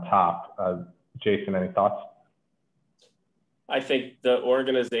out on top? Jason, any thoughts? I think the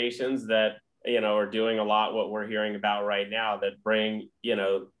organizations that are doing a lot what we're hearing about right now, that bring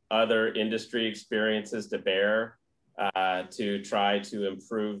other industry experiences to bear to try to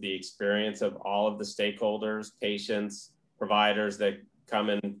improve the experience of all of the stakeholders, patients, providers that come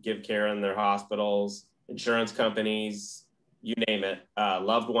and give care in their hospitals, insurance companies, you name it,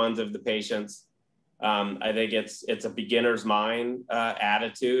 loved ones of the patients. I think it's a beginner's mind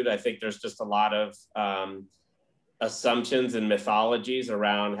attitude. I think there's just a lot of assumptions and mythologies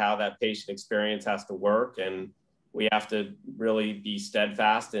around how that patient experience has to work. And we have to really be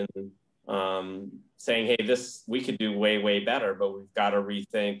steadfast in saying, hey, we could do way, way better, but we've got to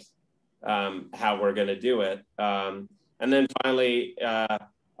rethink how we're going to do it. And then finally, a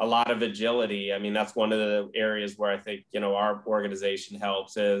lot of agility. I mean, that's one of the areas where I think, our organization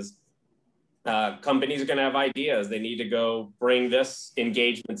helps is companies are going to have ideas. They need to go bring this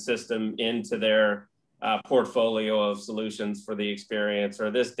engagement system into their portfolio of solutions for the experience, or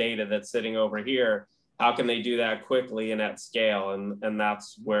this data that's sitting over here. How can they do that quickly and at scale? And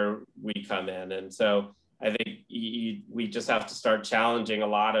that's where we come in. And so I think we just have to start challenging a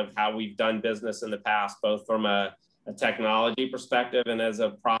lot of how we've done business in the past, both from a technology perspective and as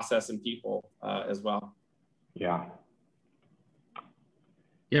a process and people as well. Yeah.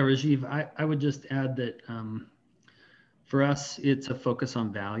 Yeah, Rajiv, I would just add that for us, it's a focus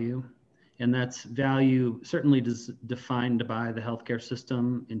on value. And that's value certainly defined by the healthcare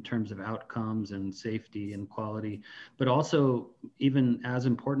system in terms of outcomes and safety and quality, but also, even as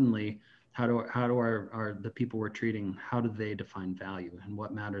importantly, how do the people we're treating, how do they define value and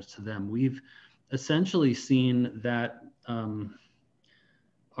what matters to them? We've essentially seen that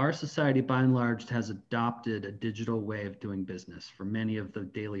our society, by and large, has adopted a digital way of doing business for many of the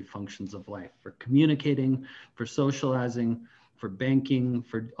daily functions of life, for communicating, for socializing, for banking,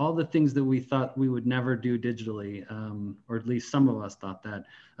 for all the things that we thought we would never do digitally, or at least some of us thought that,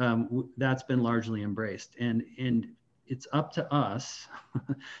 that's been largely embraced. And it's up to us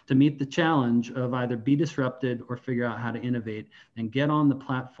to meet the challenge of either be disrupted or figure out how to innovate and get on the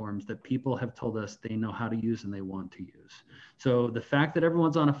platforms that people have told us they know how to use and they want to use. So the fact that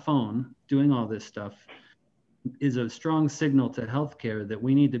everyone's on a phone doing all this stuff is a strong signal to healthcare that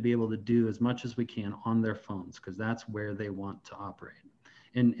we need to be able to do as much as we can on their phones, because that's where they want to operate.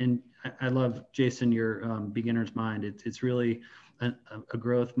 And I love, Jason, your beginner's mind. It's really a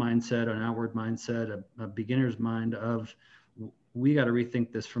growth mindset, an outward mindset, a beginner's mind of, we got to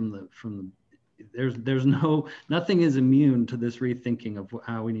rethink this from the nothing is immune to this rethinking of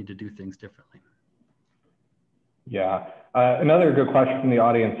how we need to do things differently. Yeah. Another good question from the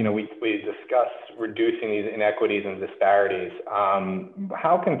audience. We discussed reducing these inequities and disparities.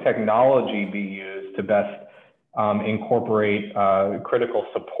 How can technology be used to best incorporate critical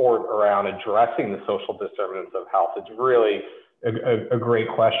support around addressing the social determinants of health? It's really a great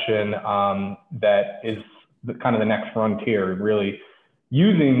question that is kind of the next frontier, really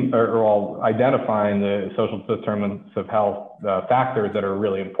using or identifying the social determinants of health factors that are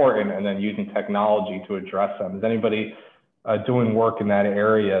really important, and then using technology to address them. Is anybody doing work in that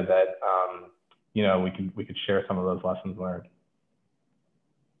area that we could share some of those lessons learned?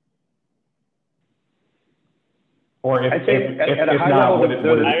 Or if not,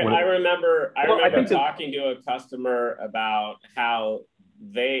 I remember talking to a customer about how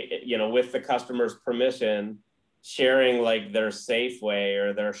they, with the customer's permission, sharing like their Safeway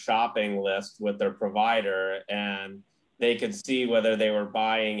or their shopping list with their provider, and they could see whether they were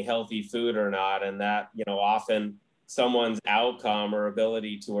buying healthy food or not. And that, often someone's outcome or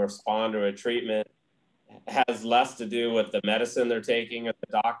ability to respond to a treatment has less to do with the medicine they're taking or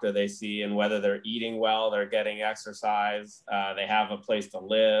the doctor they see, and whether they're eating well, they're getting exercise, they have a place to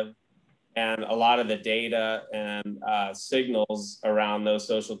live. And a lot of the data and signals around those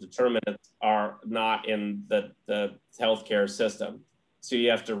social determinants are not in the healthcare system. So you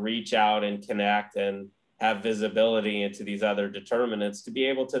have to reach out and connect and have visibility into these other determinants to be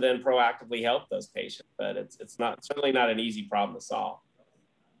able to then proactively help those patients. But it's certainly not an easy problem to solve.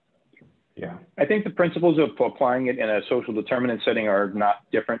 Yeah. I think the principles of applying it in a social determinant setting are not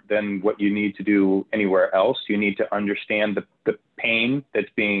different than what you need to do anywhere else. You need to understand the pain that's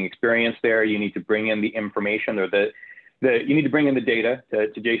being experienced there. You need to bring in the information, or you need to bring in the data,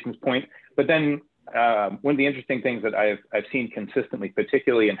 to Jason's point. But then one of the interesting things that I've seen consistently,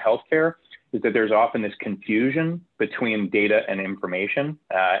 particularly in healthcare, is that there's often this confusion between data and information,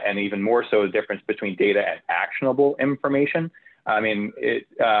 and even more so the difference between data and actionable information. I mean,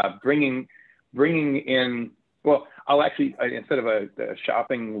 bringing in, well, I'll actually, instead of a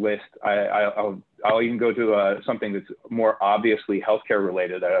shopping list, I'll even go to something that's more obviously healthcare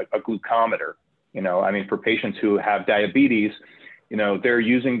related, a glucometer. You know, I mean, for patients who have diabetes, you know, they're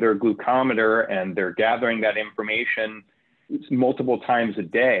using their glucometer and they're gathering that information multiple times a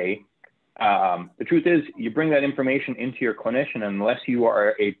day. The truth is, you bring that information into your clinician, unless you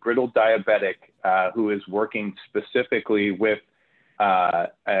are a brittle diabetic who is working specifically with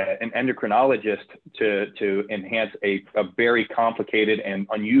an endocrinologist to enhance a very complicated and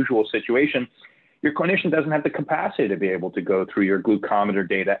unusual situation, your clinician doesn't have the capacity to be able to go through your glucometer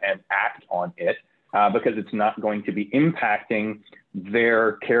data and act on it because it's not going to be impacting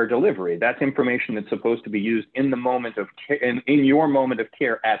their care delivery. That's information that's supposed to be used in the moment of care, in your moment of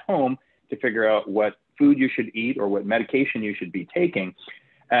care at home, to figure out what food you should eat or what medication you should be taking.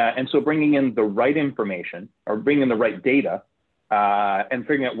 And so bringing in the right information, or bringing in the right data, and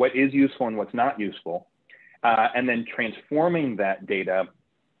figuring out what is useful and what's not useful, and then transforming that data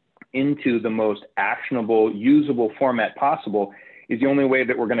into the most actionable, usable format possible, is the only way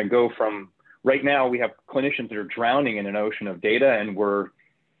that we're going to go from, right now we have clinicians that are drowning in an ocean of data, and we're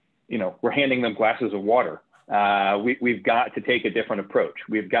handing them glasses of water. We've got to take a different approach.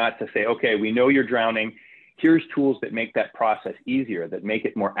 We've got to say, okay, we know you're drowning. Here's tools that make that process easier, that make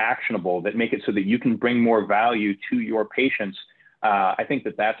it more actionable, that make it so that you can bring more value to your patients. I think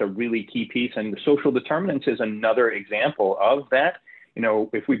that that's a really key piece, and the social determinants is another example of that. You know,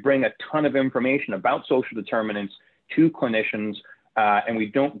 if we bring a ton of information about social determinants to clinicians, and we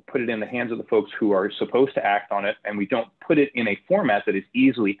don't put it in the hands of the folks who are supposed to act on it, and we don't put it in a format that is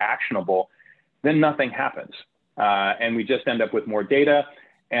easily actionable, then nothing happens. And we just end up with more data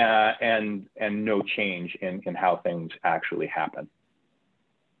and no change in how things actually happen.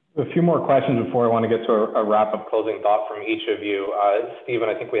 A few more questions before I want to get to a wrap-up closing thought from each of you. Stephen,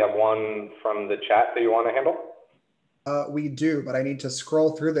 I think we have one from the chat that you want to handle. We do, but I need to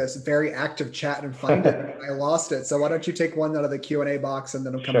scroll through this very active chat and find it. I lost it. So why don't you take one out of the Q&A box, and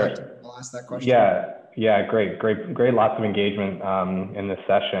then I'll come back to it. I'll ask that question. Yeah, great. Lots of engagement in this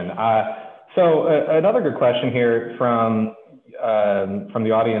session. So another good question here from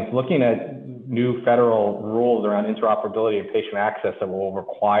the audience, looking at new federal rules around interoperability and patient access that will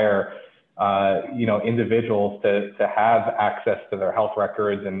require individuals to have access to their health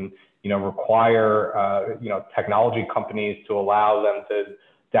records, and require technology companies to allow them to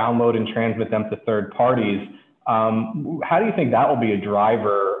download and transmit them to third parties. How do you think that will be a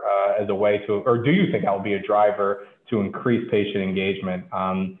driver as a way to, or do you think that will be a driver to increase patient engagement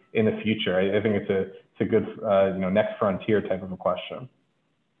in the future? I think it's a good next frontier type of a question.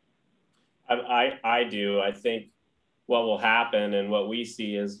 I do. I think what will happen and what we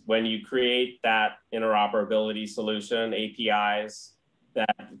see is when you create that interoperability solution, APIs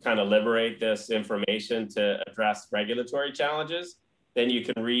that kind of liberate this information to address regulatory challenges, then you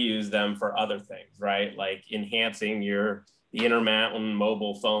can reuse them for other things, right? Like enhancing the Intermountain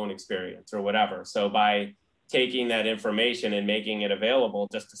mobile phone experience or whatever. So by taking that information and making it available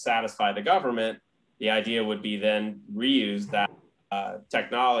just to satisfy the government, the idea would be then reuse that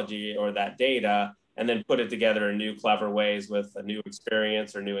technology or that data, and then put it together in new clever ways with a new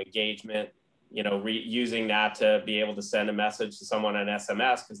experience or new engagement, using that to be able to send a message to someone on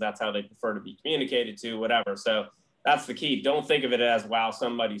SMS because that's how they prefer to be communicated to, whatever. So that's the key. Don't think of it as, wow,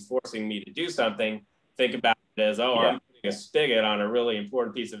 somebody's forcing me to do something. Think about it as, I'm putting a spigot on a really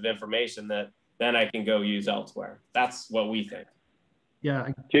important piece of information that then I can go use elsewhere. That's what we think. Yeah.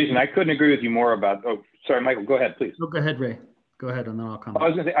 Jason, I couldn't agree with you more about, sorry, Michael, go ahead, please. No, go ahead, Ray. Go ahead, and then I'll comment. I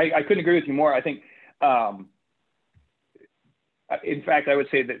was going to say, I couldn't agree with you more. I think, in fact, I would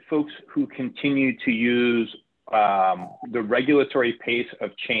say that folks who continue to use the regulatory pace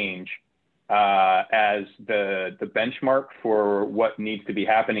of change as the benchmark for what needs to be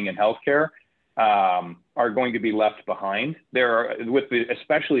happening in healthcare are going to be left behind.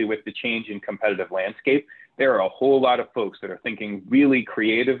 Especially with the change in competitive landscape, there are a whole lot of folks that are thinking really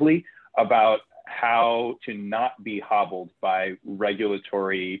creatively about how to not be hobbled by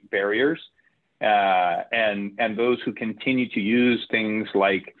regulatory barriers. And those who continue to use things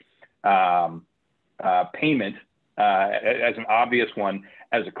like payment as an obvious one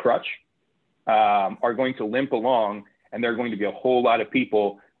as a crutch, are going to limp along, and there are going to be a whole lot of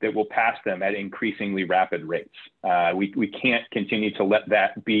people that will pass them at increasingly rapid rates. We can't continue to let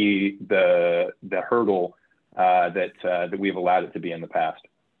that be the hurdle that we've allowed it to be in the past.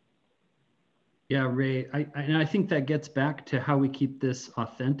 Yeah, Ray, I think that gets back to how we keep this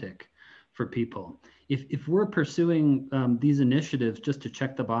authentic for people. If we're pursuing these initiatives just to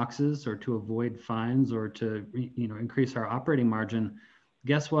check the boxes or to avoid fines or to increase our operating margin,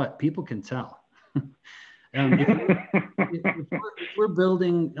 guess what? People can tell. If we're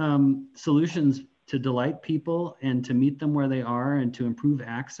building solutions to delight people and to meet them where they are and to improve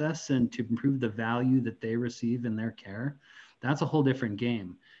access and to improve the value that they receive in their care, that's a whole different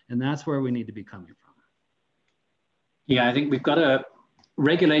game. And that's where we need to be coming from. Yeah, I think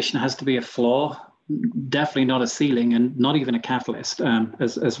regulation has to be a floor, definitely not a ceiling, and not even a catalyst,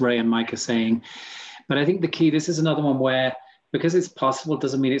 as Ray and Mike are saying. But I think the key, this is another one where, because it's possible,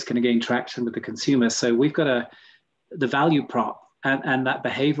 doesn't mean it's going to gain traction with the consumer. So we've got the value prop and that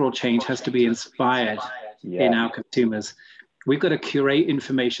behavioral change has to be inspired in our consumers. We've got to curate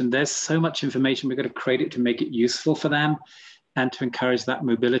information. There's so much information. We've got to create it to make it useful for them and to encourage that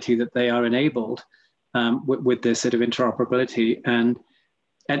mobility that they are enabled with this sort of interoperability. And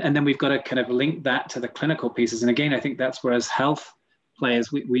then we've got to kind of link that to the clinical pieces. And again, I think that's where as health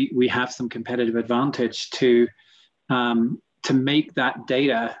players, we have some competitive advantage to make that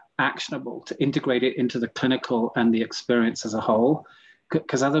data actionable, to integrate it into the clinical and the experience as a whole.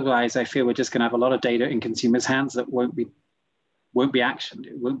 Because otherwise, I feel we're just going to have a lot of data in consumers' hands that won't be actioned.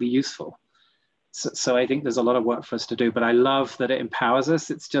 It won't be useful. So I think there's a lot of work for us to do, but I love that it empowers us.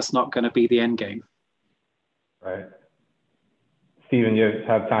 It's just not going to be the end game. Right. Stephen, you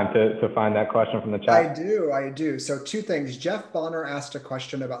have time to find that question from the chat? I do. So two things. Jeff Bonner asked a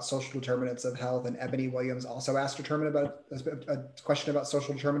question about social determinants of health, and Ebony Williams also asked a question about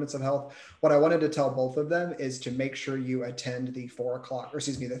social determinants of health. What I wanted to tell both of them is to make sure you attend the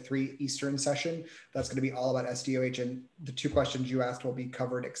 3 Eastern session. That's going to be all about SDOH, and the two questions you asked will be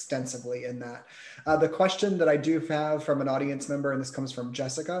covered extensively in that. The question that I do have from an audience member, and this comes from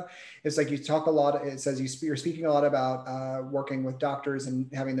Jessica, is like you talk a lot, it says you're speaking a lot about working with doctors and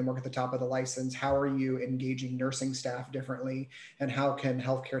having them work at the top of the license. How are you engaging nursing staff differently? And how can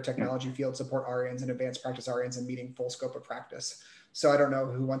healthcare technology field support RNs and advanced practice RNs in meeting full scope of practice? So I don't know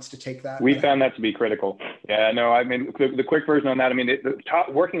who wants to take that. We found that to be critical. Yeah, no, I mean, the quick version on that, I mean,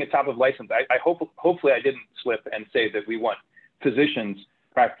 working at top of license, hopefully I didn't slip and say that we want physicians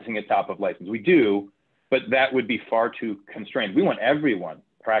practicing at top of license. We do, but that would be far too constrained. We want everyone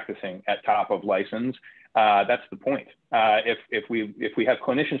practicing at top of license. That's the point. If we have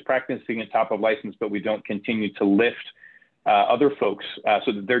clinicians practicing at top of license, but we don't continue to lift other folks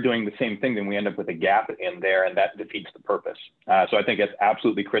so that they're doing the same thing, then we end up with a gap in there, and that defeats the purpose. So I think it's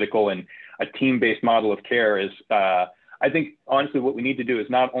absolutely critical, and a team-based model of care is, I think, honestly, what we need to do is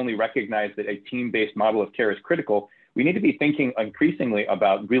not only recognize that a team-based model of care is critical, we need to be thinking increasingly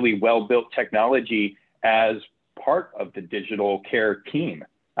about really well-built technology as part of the digital care team.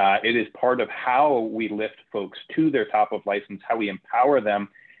 It is part of how we lift folks to their top of license, how we empower them,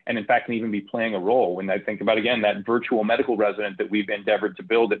 and in fact, can even be playing a role. When I think about, again, that virtual medical resident that we've endeavored to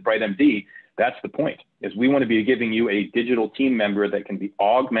build at BrightMD, that's the point, is we want to be giving you a digital team member that can be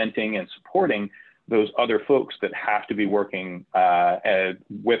augmenting and supporting those other folks that have to be working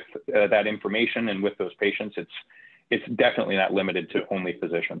with that information and with those patients. It's definitely not limited to only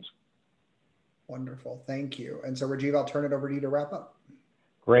physicians. Wonderful, thank you. And so Rajiv, I'll turn it over to you to wrap up.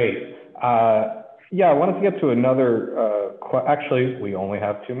 Great. Yeah, I wanted to get to another, actually, we only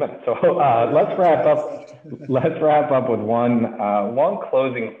have 2 minutes. So let's wrap up with one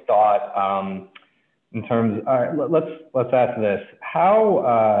closing thought in terms, all right, let's ask this.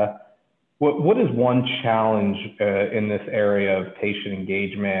 What is one challenge in this area of patient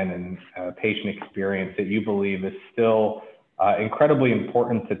engagement and patient experience that you believe is still incredibly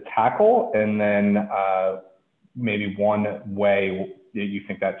important to tackle? And then maybe one way that you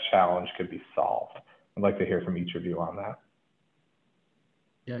think that challenge could be solved? I'd like to hear from each of you on that.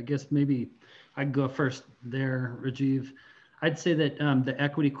 Yeah, I guess maybe I'd go first there, Rajiv. I'd say that the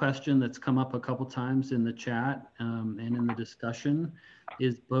equity question that's come up a couple times in the chat and in the discussion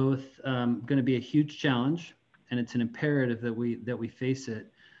is both going to be a huge challenge, and it's an imperative that we face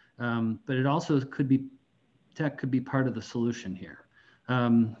it. But it also tech could be part of the solution here.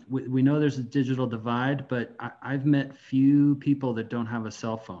 We know there's a digital divide, but I've met few people that don't have a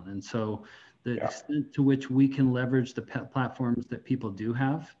cell phone. And so the extent to which we can leverage the platforms that people do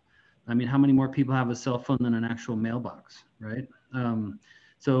have, I mean, how many more people have a cell phone than an actual mailbox, right?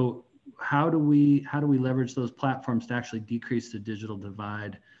 So how do we leverage those platforms to actually decrease the digital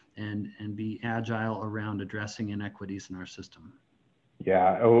divide and be agile around addressing inequities in our system.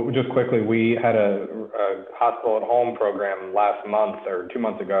 Yeah, just quickly, we had a hospital at home program last month or 2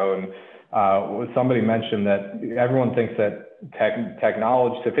 months ago, and somebody mentioned that everyone thinks that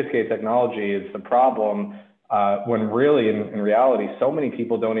sophisticated technology is the problem, when really, in reality, so many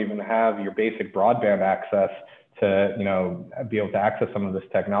people don't even have your basic broadband access to, be able to access some of this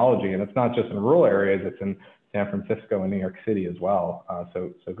technology. And it's not just in rural areas; it's in San Francisco and New York City as well.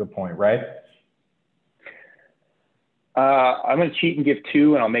 So good point, right? I'm going to cheat and give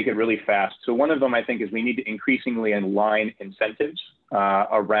two, and I'll make it really fast. So one of them, I think, is we need to increasingly align incentives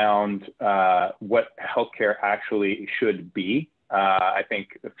around what healthcare actually should be. I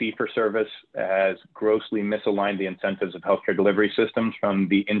think the fee-for-service has grossly misaligned the incentives of healthcare delivery systems from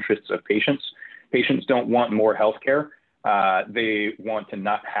the interests of patients. Patients don't want more healthcare. They want to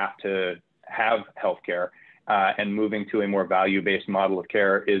not have to have healthcare. And moving to a more value-based model of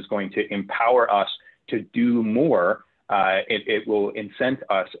care is going to empower us to do more. It will incent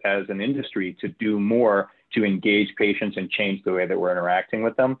us as an industry to do more to engage patients and change the way that we're interacting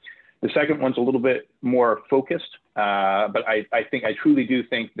with them. The second one's a little bit more focused, but I truly do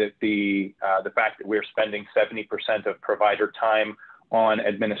think that the fact that we're spending 70% of provider time on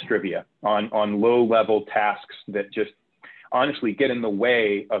administrivia, on low-level tasks that just honestly get in the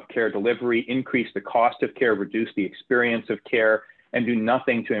way of care delivery, increase the cost of care, reduce the experience of care, and do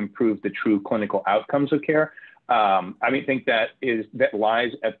nothing to improve the true clinical outcomes of care. I think that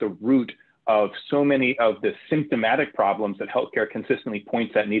lies at the root of so many of the symptomatic problems that healthcare consistently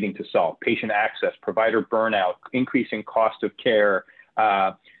points at needing to solve: patient access, provider burnout, increasing cost of care,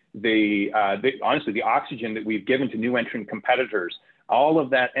 honestly, the oxygen that we've given to new entrant competitors. All of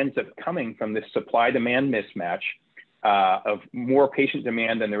that ends up coming from this supply-demand mismatch of more patient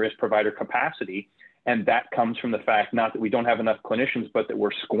demand than there is provider capacity. And that comes from the fact not that we don't have enough clinicians, but that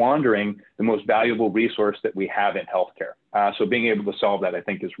we're squandering the most valuable resource that we have in healthcare. So being able to solve that, I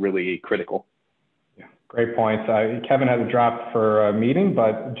think, is really critical. Yeah, great points. Kevin had to drop for a meeting,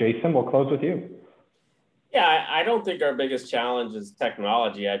 but Jason, we'll close with you. Yeah, I don't think our biggest challenge is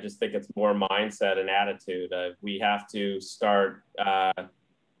technology. I just think it's more mindset and attitude. We have to start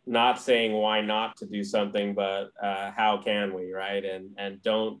not saying why not to do something, but how can we, right? And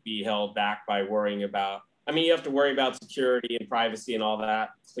don't be held back by worrying about, you have to worry about security and privacy and all that,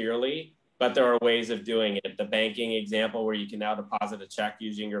 clearly, but there are ways of doing it. The banking example where you can now deposit a check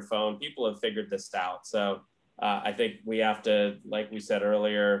using your phone, people have figured this out. So I think we have to, like we said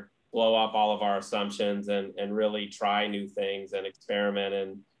earlier, blow up all of our assumptions and really try new things and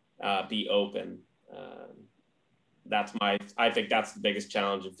experiment and be open. I think that's the biggest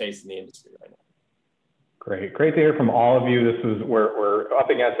challenge of facing the industry right now. Great to hear from all of you. We're up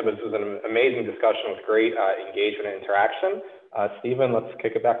against it. This was an amazing discussion with great engagement and interaction. Stephen, let's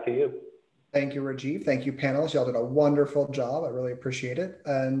kick it back to you. Thank you, Rajiv. Thank you, panelists. Y'all did a wonderful job. I really appreciate it.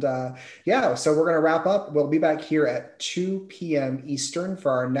 And so we're going to wrap up. We'll be back here at 2 p.m. Eastern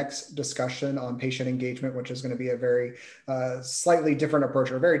for our next discussion on patient engagement, which is going to be a very slightly different approach,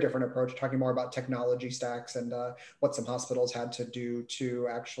 or a very different approach, talking more about technology stacks and what some hospitals had to do to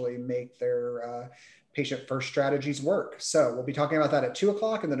actually make their patient-first strategies work. So we'll be talking about that at 2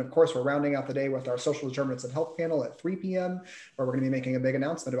 o'clock. And then, of course, we're rounding out the day with our social determinants of health panel at 3 p.m., where we're going to be making a big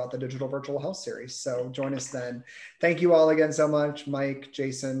announcement about the Digital Virtual Health Series. So join us then. Thank you all again so much. Mike,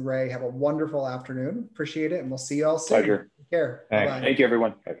 Jason, Ray, have a wonderful afternoon. Appreciate it. And we'll see you all soon. Pleasure. Take care. Thanks. Bye-bye. Thank you,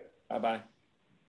 everyone. Bye-bye.